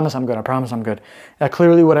 I promise I'm good.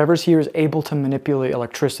 Clearly whatever's here is able to manipulate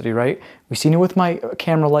electricity, right? We've seen it with my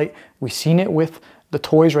camera light. We've seen it with the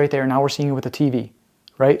toys right there. Now we're seeing it with the TV,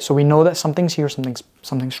 right? So we know that something's here,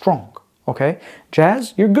 something strong, okay?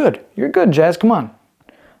 Jazz, you're good. You're good, Jazz. Come on.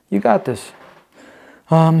 You got this.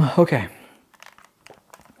 Okay.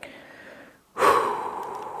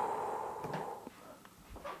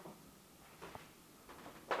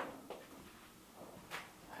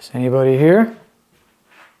 Is anybody here?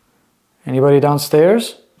 Anybody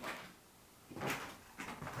downstairs?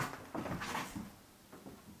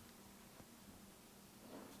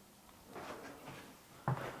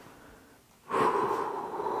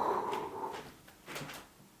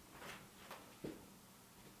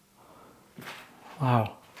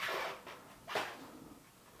 Wow.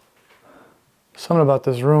 Something about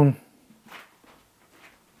this room.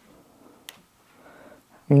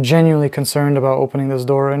 I'm genuinely concerned about opening this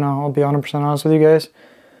door right now. I'll be 100% honest with you guys.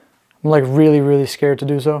 I'm like really, really scared to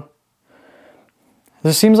do so.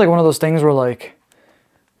 This seems like one of those things where like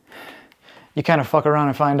you kind of fuck around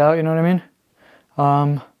and find out, you know what I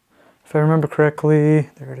mean? If I remember correctly,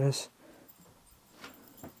 there it is.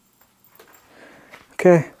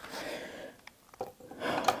 Okay.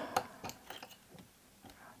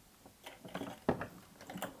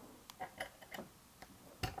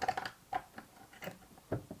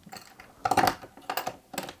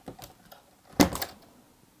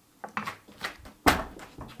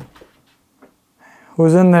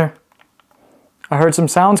 Who's in there? I heard some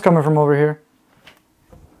sounds coming from over here.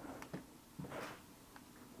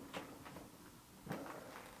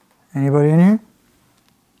 Anybody in here?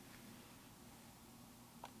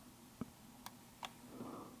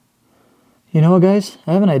 You know what, guys?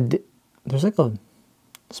 I have an idea. There's like a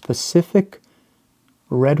specific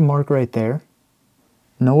red mark right there.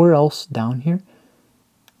 Nowhere else down here.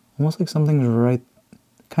 Almost like something's right...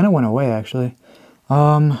 Kind of went away, actually.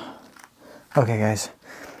 Okay, guys.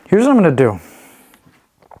 Here's what I'm going to do.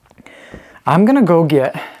 I'm going to go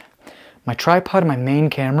get my tripod and my main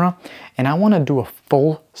camera, and I want to do a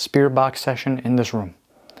full spirit box session in this room.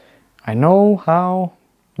 I know how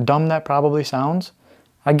dumb that probably sounds.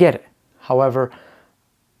 I get it. However,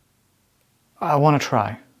 I want to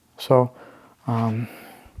try. So,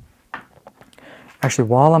 actually,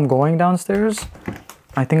 while I'm going downstairs,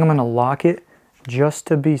 I think I'm going to lock it just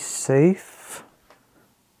to be safe.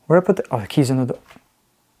 Where I put the... Oh, the key's in the door.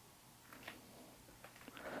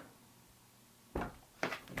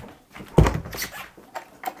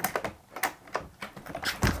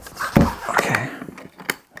 Okay.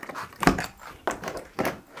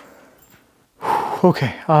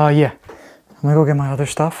 Okay, yeah. I'm gonna go get my other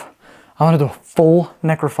stuff. I want to do a full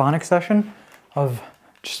necrophonic session of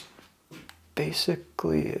just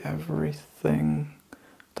basically everything. I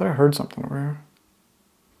thought I heard something over here.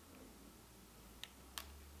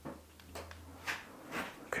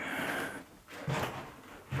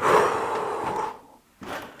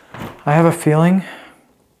 I have a feeling,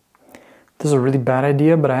 this is a really bad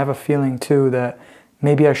idea, but I have a feeling too that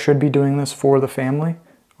maybe I should be doing this for the family,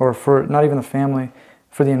 or for not even the family,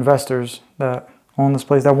 for the investors that own this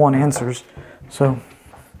place, that want answers. So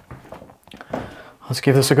let's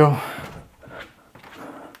give this a go.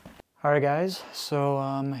 Alright guys, so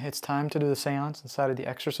it's time to do the seance inside of the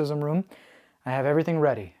exorcism room. I have everything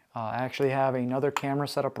ready. I actually have another camera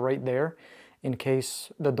set up right there in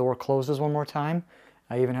case the door closes one more time.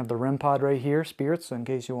 I even have the REM pod right here, spirits, so in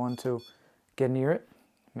case you want to get near it,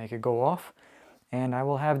 make it go off. And I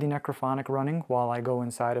will have the necrophonic running while I go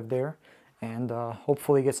inside of there and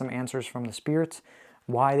hopefully get some answers from the spirits,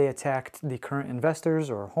 why they attacked the current investors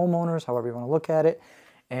or homeowners, however you want to look at it,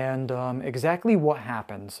 and exactly what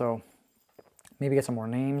happened. So maybe get some more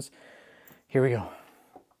names. Here we go.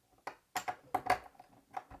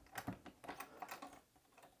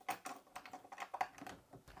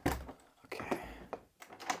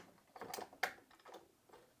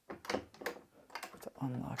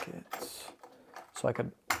 Unlock it so I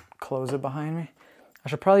could close it behind me. I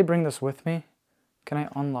should probably bring this with me. Can I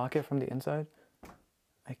unlock it from the inside?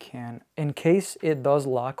 I can. In case it does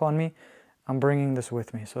lock on me, I'm bringing this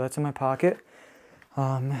with me. So that's in my pocket.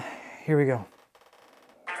 Here we go.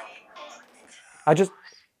 I just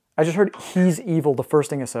heard he's evil, the first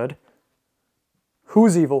thing I said.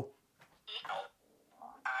 Who's evil?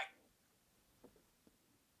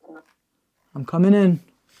 I'm coming in.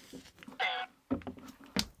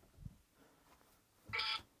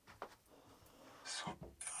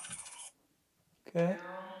 Okay.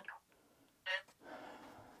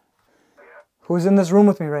 Who's in this room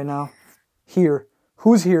with me right now? Here.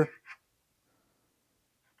 Who's here?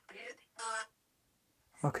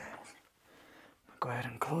 Okay. Go ahead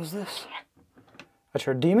and close this. That's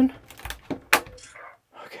your demon?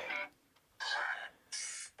 Okay.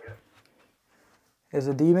 Is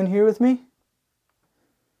a demon here with me?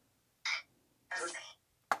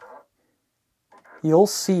 You'll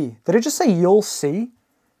see. Did it just say you'll see?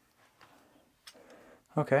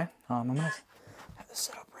 Okay. I'm gonna have this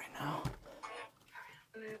set up right now.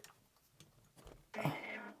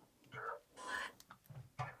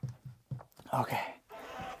 Okay.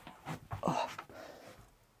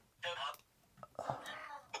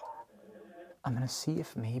 I'm gonna see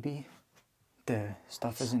if maybe the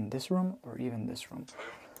stuff is in this room or even this room.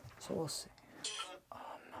 So we'll see.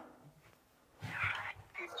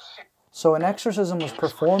 So an exorcism was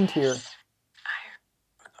performed here.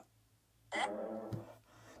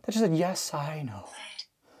 That just said, yes, I know.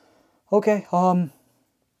 Okay,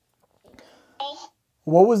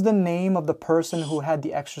 what was the name of the person who had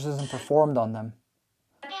the exorcism performed on them?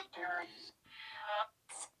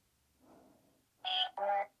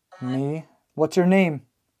 Me? What's your name?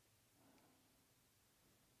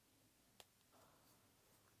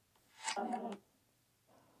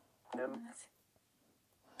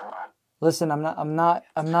 Listen, I'm not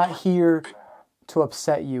here to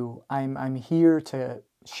upset you. I'm here to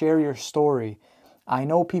share your story. I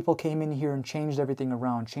know people came in here and changed everything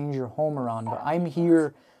around, changed your home around, but I'm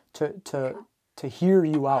here to hear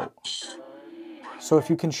you out. So if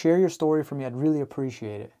you can share your story for me, I'd really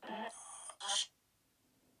appreciate it.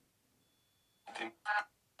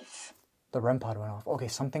 The REM pod went off. Okay,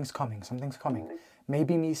 something's coming. Something's coming.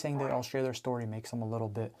 Maybe me saying that I'll share their story makes them a little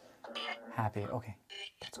bit happy. Okay,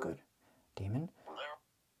 that's good. Demon.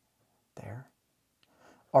 There.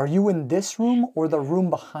 Are you in this room or the room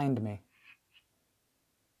behind me?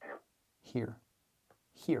 Here.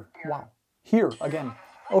 Here. Wow. Here again.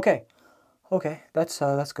 Okay. Okay, that's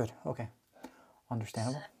good. Okay.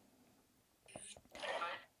 Understandable.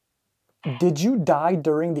 Did you die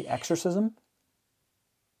during the exorcism?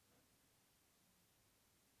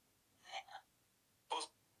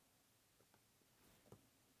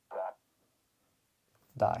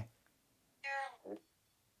 Die.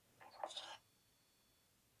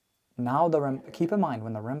 Now the REM, keep in mind,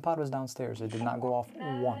 when the REM pod was downstairs, it did not go off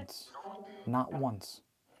once. Not once.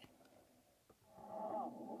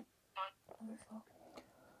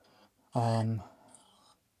 Do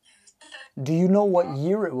you know what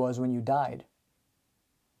year it was when you died?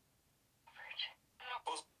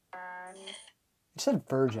 It said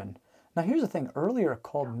virgin. Now here's the thing. Earlier it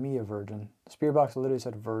called me a virgin. The spirit box literally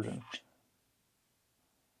said virgin.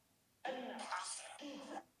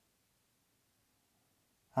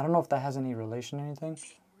 I don't know if that has any relation to anything. It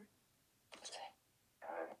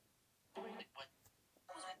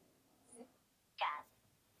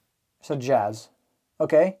said Jazz.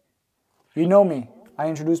 Okay. You know me. I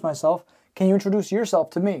introduced myself. Can you introduce yourself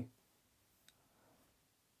to me?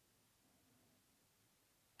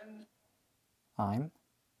 I'm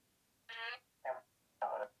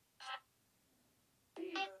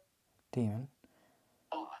Demon.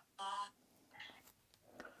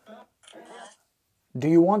 Do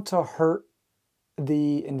you want to hurt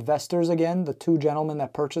the investors again, the two gentlemen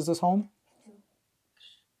that purchased this home?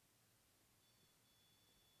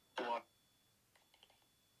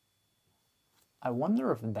 I wonder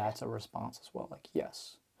if that's a response as well. Like,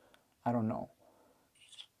 yes. I don't know.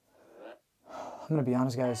 I'm going to be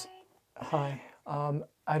honest, guys. Hi.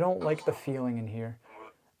 I don't like the feeling in here.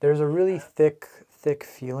 There's a really thick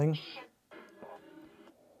feeling.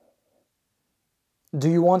 Do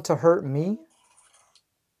you want to hurt me?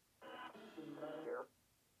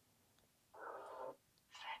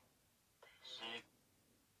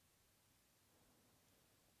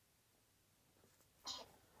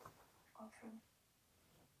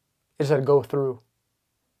 It said go through.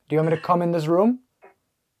 Do you want me to come in this room?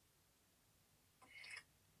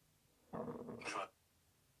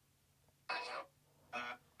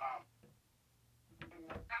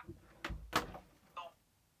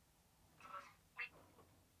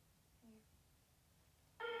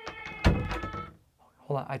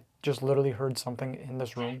 Hold on, I just literally heard something in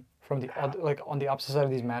this room from the other, like on the opposite side of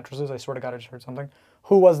these mattresses. I swear to God, I just heard something.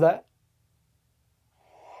 Who was that?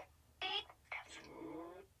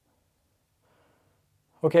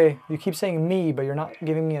 Okay, you keep saying me, but you're not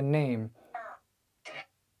giving me a name.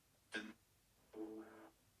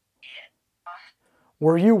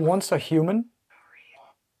 Were you once a human?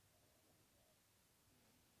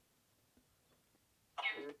 I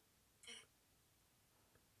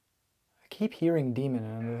keep hearing demon,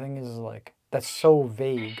 and the thing is, like, that's so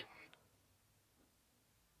vague.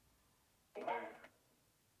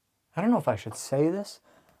 I don't know if I should say this.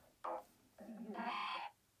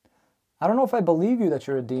 I don't know if I believe you that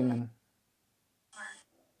you're a demon.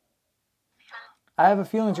 I have a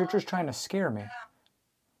feeling you're just trying to scare me.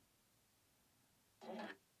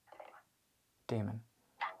 Demon.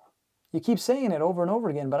 You keep saying it over and over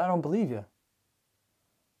again, but I don't believe you.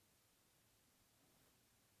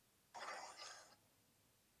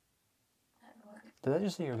 Did I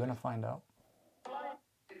just say you're gonna find out?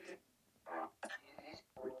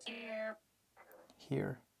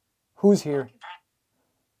 Here. Who's here?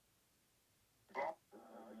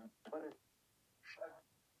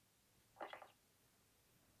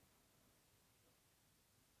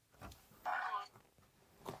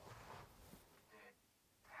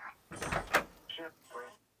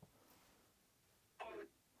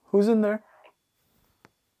 Who's in there?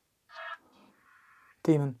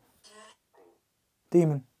 Demon.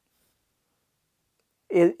 Demon.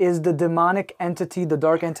 Is the demonic entity, the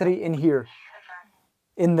dark entity, in here?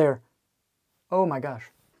 In there. Oh my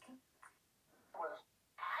gosh.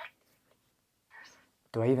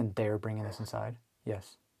 Do I even dare bring this inside?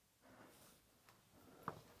 Yes.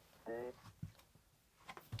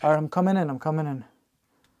 Alright, I'm coming in, I'm coming in.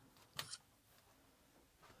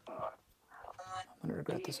 I'm gonna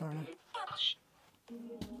regret this, aren't I?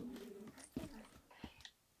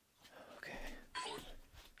 Okay.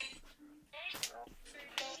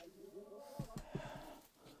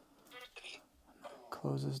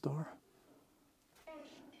 Close this door.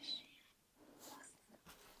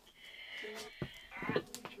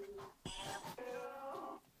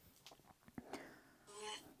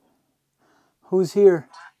 Who's here?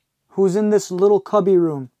 Who's in this little cubby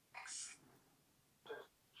room?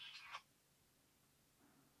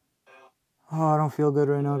 Oh, I don't feel good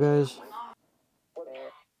right now, guys.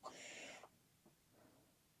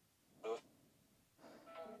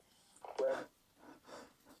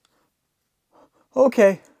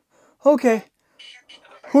 Okay. Okay.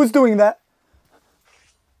 Who's doing that?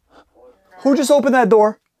 Who just opened that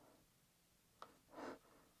door?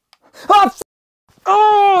 Ah! F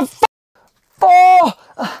oh! F oh!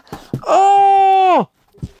 Oh!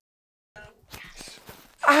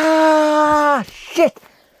 Ah! Shit!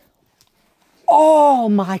 Oh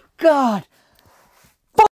my god!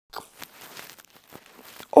 Fuck!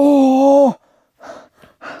 Oh!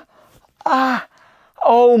 Ah!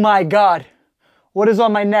 Oh my god! What is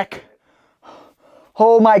on my neck?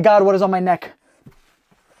 Oh my god, what is on my neck?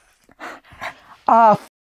 Ah, f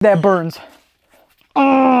that burns.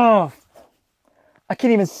 Oh! I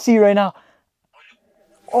can't even see right now.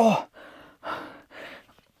 Oh!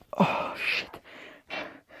 Oh, shit.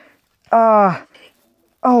 Ah!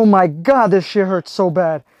 Oh my god, this shit hurts so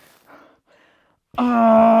bad.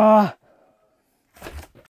 Ah!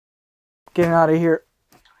 Getting out of here.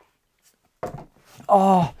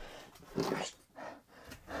 Oh!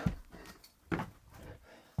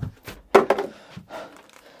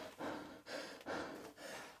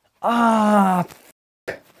 Ah!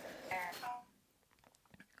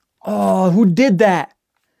 Oh, who did that?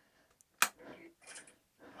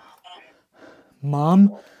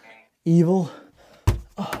 Mom? Evil?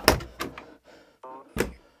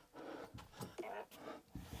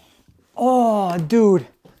 Oh, dude.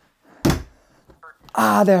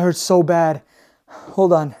 Ah, that hurts so bad.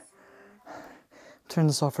 Hold on. Turn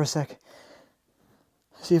this off for a sec.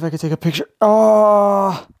 See if I can take a picture.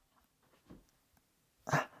 Oh!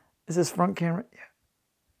 Is this front camera?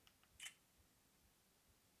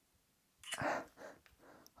 Yeah.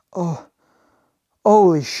 Oh.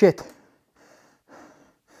 Holy shit.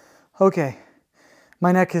 Okay.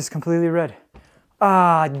 My neck is completely red.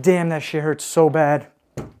 Ah, damn, that shit hurts so bad.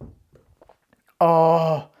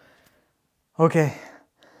 Oh. Okay.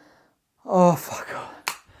 Oh, fuck.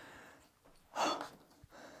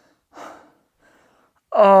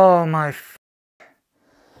 Oh, my...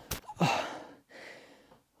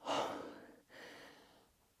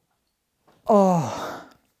 Oh. Oh.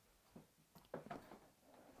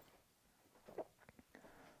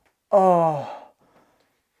 Oh.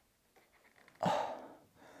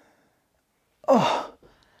 Oh.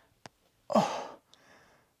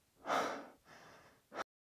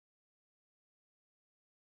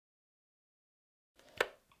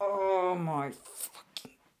 Oh my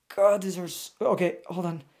fucking god, these are so... Okay, hold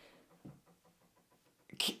on.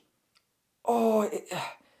 Oh,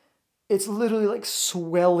 it's literally like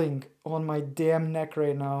swelling on my damn neck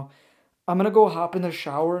right now. I'm gonna go hop in the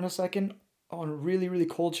shower in a second on really, really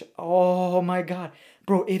cold. Oh my God.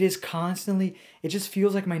 Bro, it is constantly, it just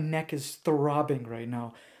feels like my neck is throbbing right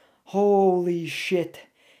now. Holy shit.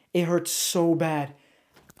 It hurts so bad.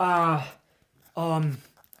 I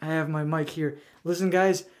have my mic here. Listen,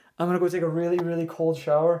 guys, I'm gonna go take a really, really cold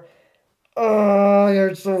shower. Oh, it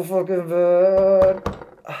hurts so fucking bad.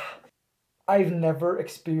 I've never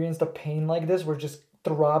experienced a pain like this where just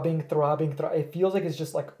throbbing. It feels like it's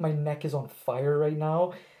just like my neck is on fire right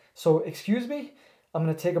now. So excuse me, I'm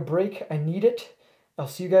gonna take a break. I need it. I'll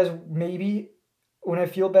see you guys maybe when I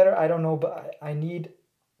feel better. I don't know, but I need to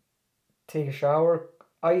take a shower.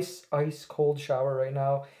 Ice cold shower right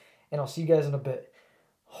now. And I'll see you guys in a bit.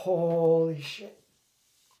 Holy shit.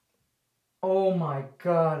 Oh my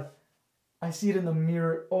God. I see it in the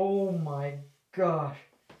mirror. Oh my gosh.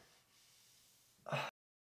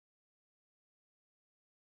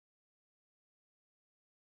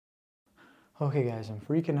 Okay guys, I'm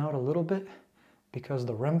freaking out a little bit because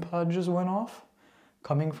the REM pod just went off,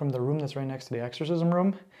 coming from the room that's right next to the exorcism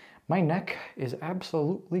room. My neck is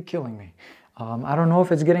absolutely killing me. I don't know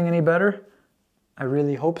if it's getting any better. I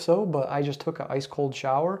really hope so, but I just took an ice cold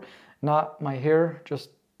shower. Not my hair,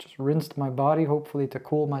 just rinsed my body, hopefully to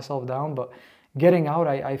cool myself down. But getting out,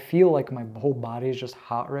 I feel like my whole body is just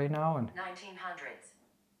hot right now. And 1900s.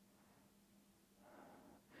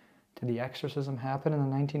 did the exorcism happen in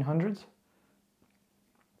the 1900s?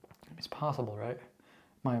 It's possible, right?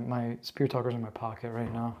 My spirit talker's in my pocket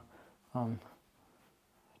right now. To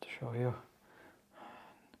show you.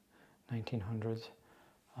 1900s.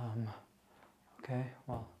 Okay,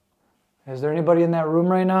 well. Is there anybody in that room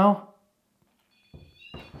right now?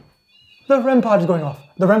 The REM pod's going off.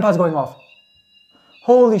 The REM pod's going off.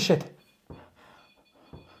 Holy shit.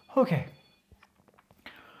 Okay.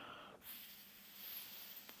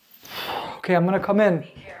 Okay, I'm gonna come in.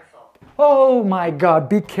 Be careful. Oh my God,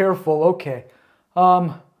 be careful. Okay.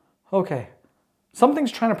 Okay.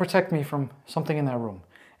 Something's trying to protect me from something in that room.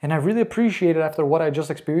 And I really appreciate it after what I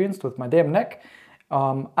just experienced with my damn neck.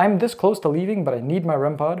 I'm this close to leaving, but I need my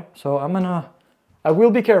REM pod. So I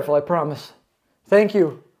will be careful, I promise. Thank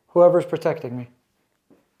you, whoever's protecting me.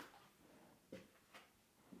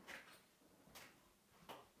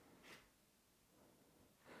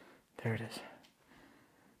 There it is.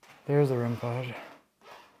 There's the REM pod.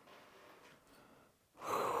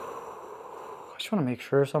 I just want to make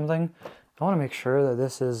sure of something. I want to make sure that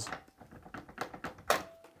this is...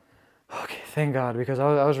 Okay, thank God, because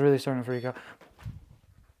I was really starting to freak out.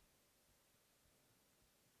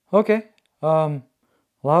 Okay, loud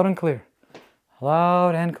and clear.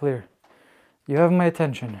 Loud and clear. You have my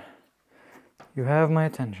attention. You have my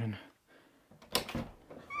attention.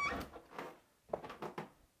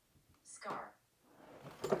 Scar.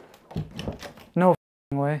 No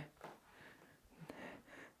way.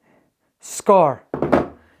 Scar.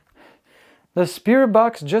 The spirit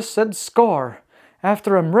box just said scar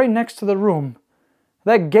after I'm right next to the room.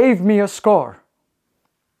 That gave me a scar.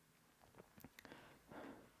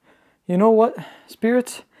 You know what,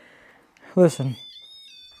 spirits? Listen.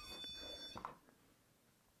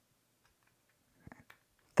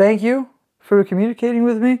 Thank you for communicating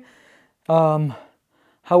with me.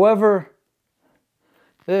 However,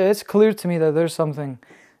 it's clear to me that there's something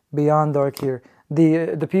beyond dark here.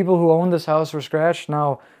 The people who own this house were scratched.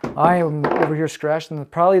 Now I am over here scratched in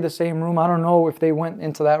probably the same room. I don't know if they went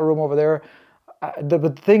into that room over there. But the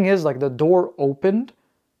thing is, like, the door opened.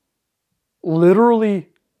 Literally.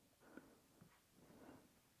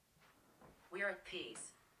 We're at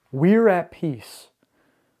peace. We're at peace.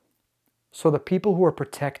 So the people who are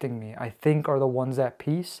protecting me, I think, are the ones at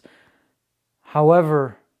peace.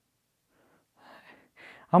 However,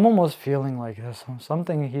 I'm almost feeling like this.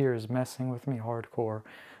 Something here is messing with me hardcore.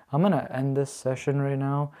 I'm going to end this session right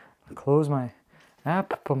now. Close my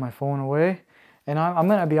app, put my phone away. And I'm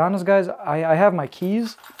going to be honest, guys. I have my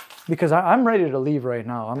keys because I'm ready to leave right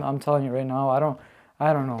now. I'm telling you right now. I don't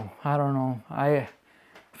know.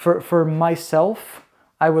 For myself,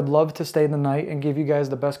 I would love to stay the night and give you guys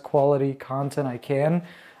the best quality content I can.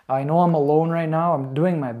 I know I'm alone right now. I'm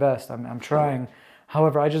doing my best. I'm trying.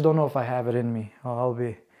 However, I just don't know if I have it in me.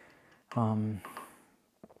 I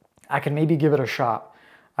can maybe give it a shot.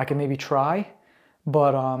 I can maybe try.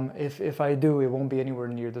 But if I do, it won't be anywhere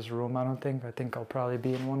near this room, I don't think. I think I'll probably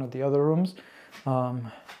be in one of the other rooms.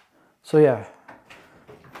 So yeah.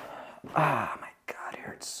 Ah, my God, it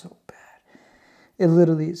hurts so bad. It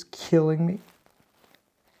literally is killing me.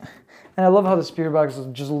 And I love how the spirit box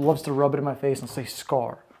just loves to rub it in my face and say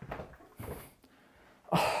scar.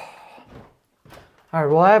 Oh. All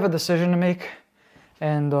right, well, I have a decision to make.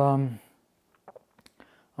 And I'm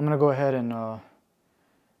I'm gonna go ahead and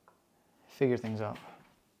figure things out.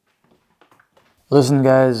 Listen,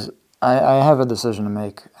 guys, I have a decision to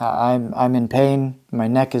make. I'm in pain. My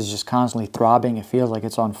neck is just constantly throbbing. It feels like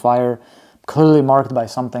it's on fire. Clearly marked by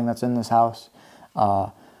something that's in this house. I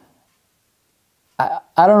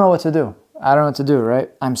don't know what to do. I don't know what to do, right?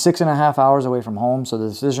 I'm 6.5 hours away from home, so the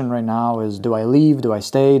decision right now is, do I leave? Do I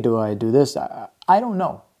stay? Do I do this? I don't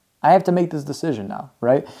know. I have to make this decision now,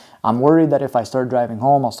 right? I'm worried that if I start driving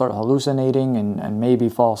home, I'll start hallucinating and maybe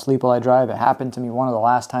fall asleep while I drive. It happened to me one of the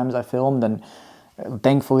last times I filmed, and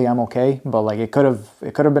thankfully I'm okay, but like it could have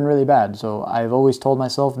been really bad. So I've always told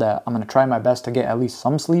myself that I'm going to try my best to get at least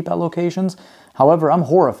some sleep at locations. However, I'm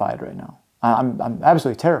horrified right now. I'm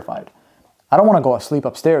absolutely terrified. I don't want to go sleep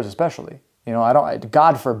upstairs, especially. You know,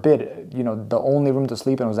 God forbid, you know, the only room to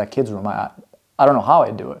sleep in was that kid's room. I don't know how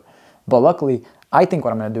I'd do it. But luckily, I think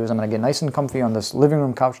what I'm going to do is I'm going to get nice and comfy on this living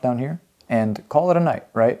room couch down here and call it a night,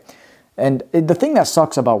 right? And the thing that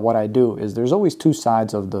sucks about what I do is there's always two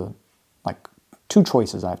sides of the, like, two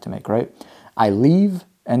choices I have to make, right? I leave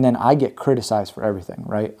and then I get criticized for everything,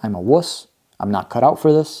 right? I'm a wuss. I'm not cut out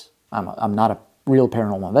for this. I'm not a real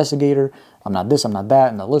paranormal investigator. I'm not this, I'm not that,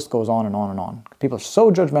 and the list goes on and on and on. People are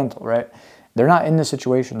so judgmental, right? They're not in this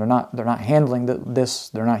situation. They're not handling this.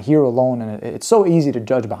 They're not here alone, and it's so easy to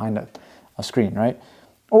judge behind a screen, right?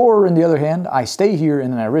 Or on the other hand, I stay here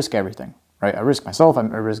and then I risk everything, right? I risk myself. I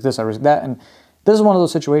risk this. I risk that, and this is one of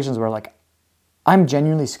those situations where like I'm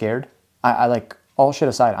genuinely scared. I like, all shit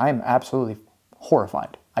aside, I am absolutely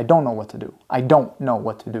horrified. I don't know what to do. I don't know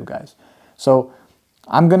what to do, guys. So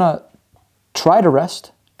I'm gonna try to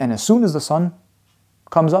rest. And as soon as the sun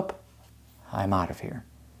comes up, I'm out of here.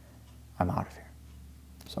 I'm out of here.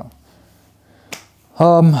 So,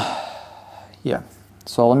 yeah.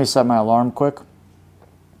 So let me set my alarm quick.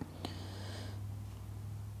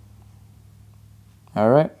 All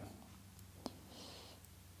right.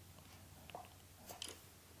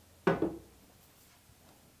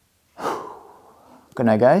 Good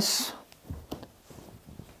night, guys.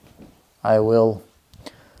 I will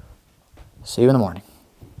see you in the morning.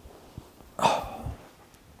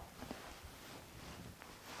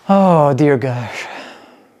 Oh, dear gosh.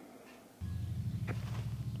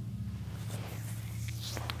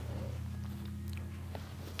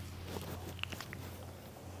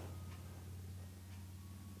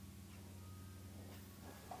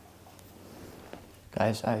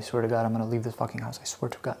 Guys, I swear to God, I'm going to leave this fucking house. I swear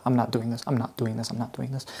to God, I'm not doing this. I'm not doing this. I'm not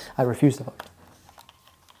doing this. I refuse to vote.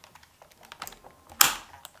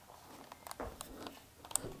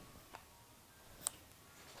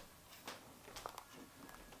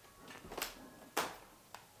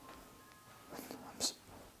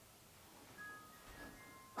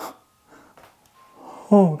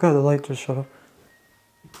 Oh God, the light just shut off.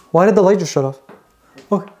 Why did the light just shut off?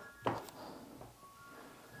 Look.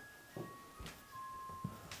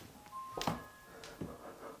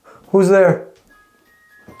 Who's there?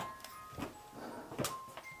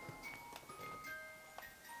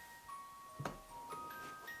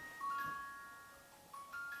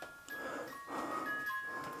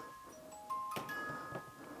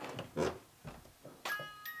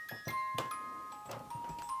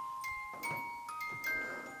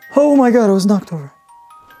 Oh my God, I was knocked over.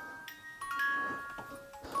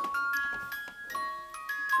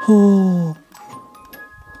 Oh.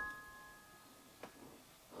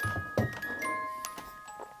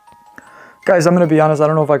 Guys, I'm gonna be honest, I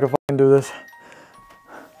don't know if I can fucking do this.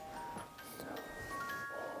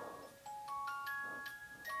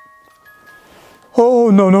 Oh,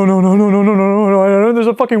 no, no, no, no, no, no, no, no, no, no, there's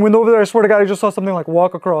a fucking window over there. I swear to God, I just saw something like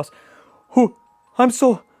walk across. Who? I'm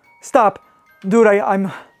so, stop. Dude,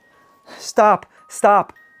 I'm, stop,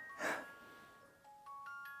 stop.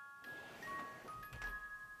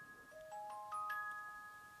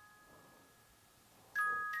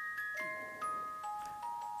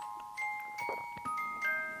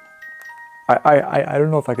 I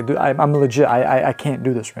don't know if I could do. I'm legit. I can't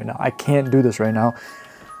do this right now. I can't do this right now.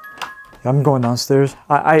 I'm going downstairs.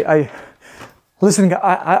 Listen, dude,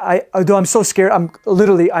 I'm so scared. I'm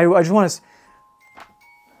literally. I just want to.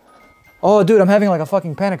 Oh, dude, I'm having like a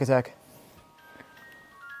fucking panic attack.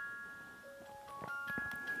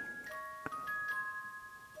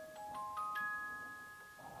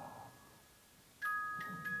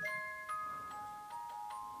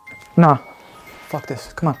 Nah. Fuck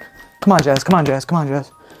this. Come on. Come on, Jazz. Come on, Jazz. Come on,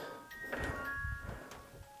 Jazz.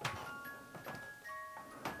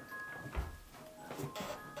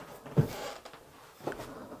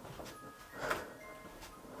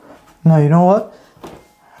 No, you know what?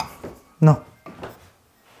 No.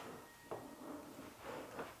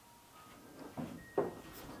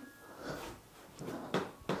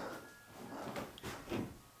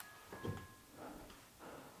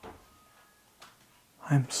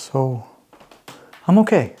 I'm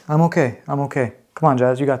okay. I'm okay. I'm okay. Come on,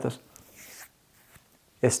 Jazz, you got this.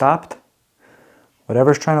 It stopped.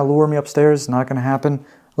 Whatever's trying to lure me upstairs is not going to happen.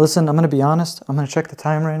 Listen, I'm going to be honest. I'm going to check the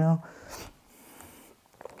time right now.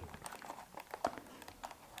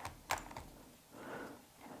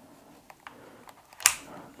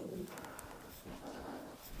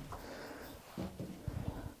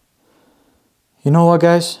 You know what,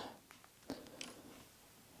 guys?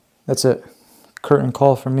 That's it. Curtain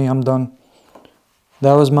call for me. I'm done.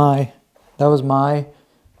 That was my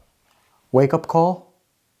wake up call.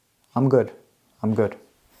 I'm good. I'm good.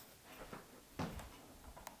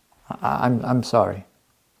 I'm sorry.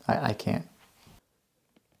 I can't.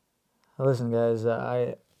 Listen, guys,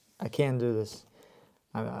 I can't do this.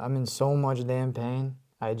 I'm in so much damn pain.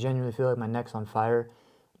 I genuinely feel like my neck's on fire.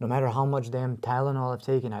 No matter how much damn Tylenol I've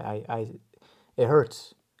taken, it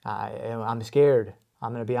hurts. I'm scared.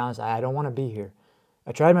 I'm gonna be honest. I don't want to be here.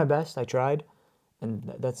 I tried my best. I tried,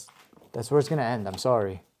 and that's where it's gonna end. I'm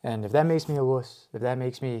sorry. And if that makes me a wuss, if that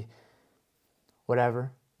makes me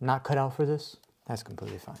whatever, not cut out for this, that's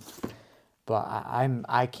completely fine. But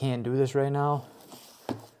I can't do this right now.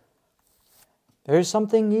 There's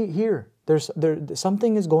something here.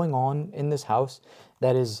 Something is going on in this house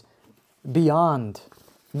that is beyond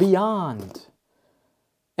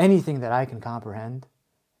anything that I can comprehend.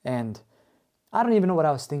 And I don't even know what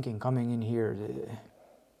I was thinking coming in here.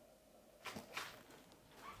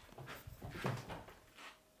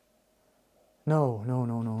 No.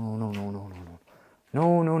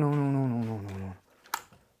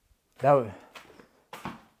 That would...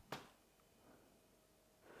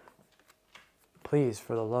 Please,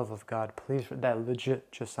 for the love of God, please, that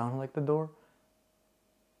legit just sounded like the door.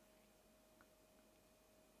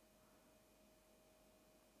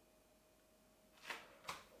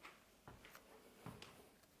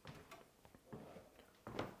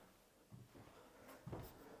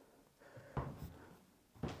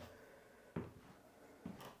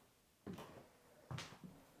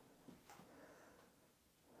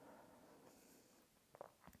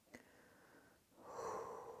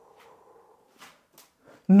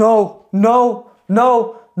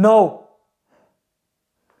 No.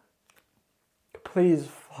 Please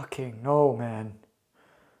fucking no, man.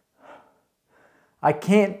 I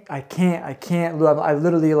can't. I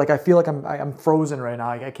literally, like, I feel like I'm frozen right now.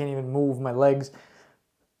 I can't even move my legs.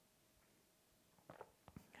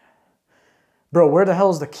 Bro, where the hell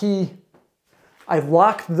is the key? I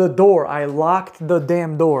locked the door. I locked the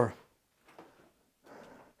damn door.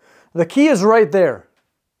 The key is right there.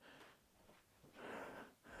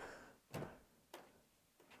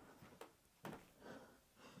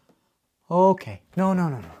 Okay.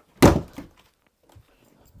 No.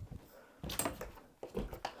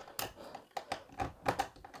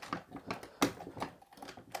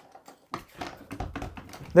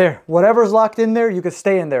 There. Whatever's locked in there, you can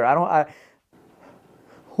stay in there.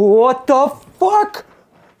 What the fuck?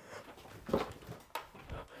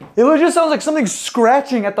 It just sounds like something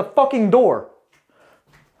scratching at the fucking door.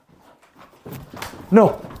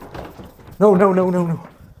 No.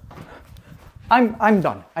 I'm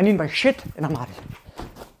done. I need my shit and I'm out of here.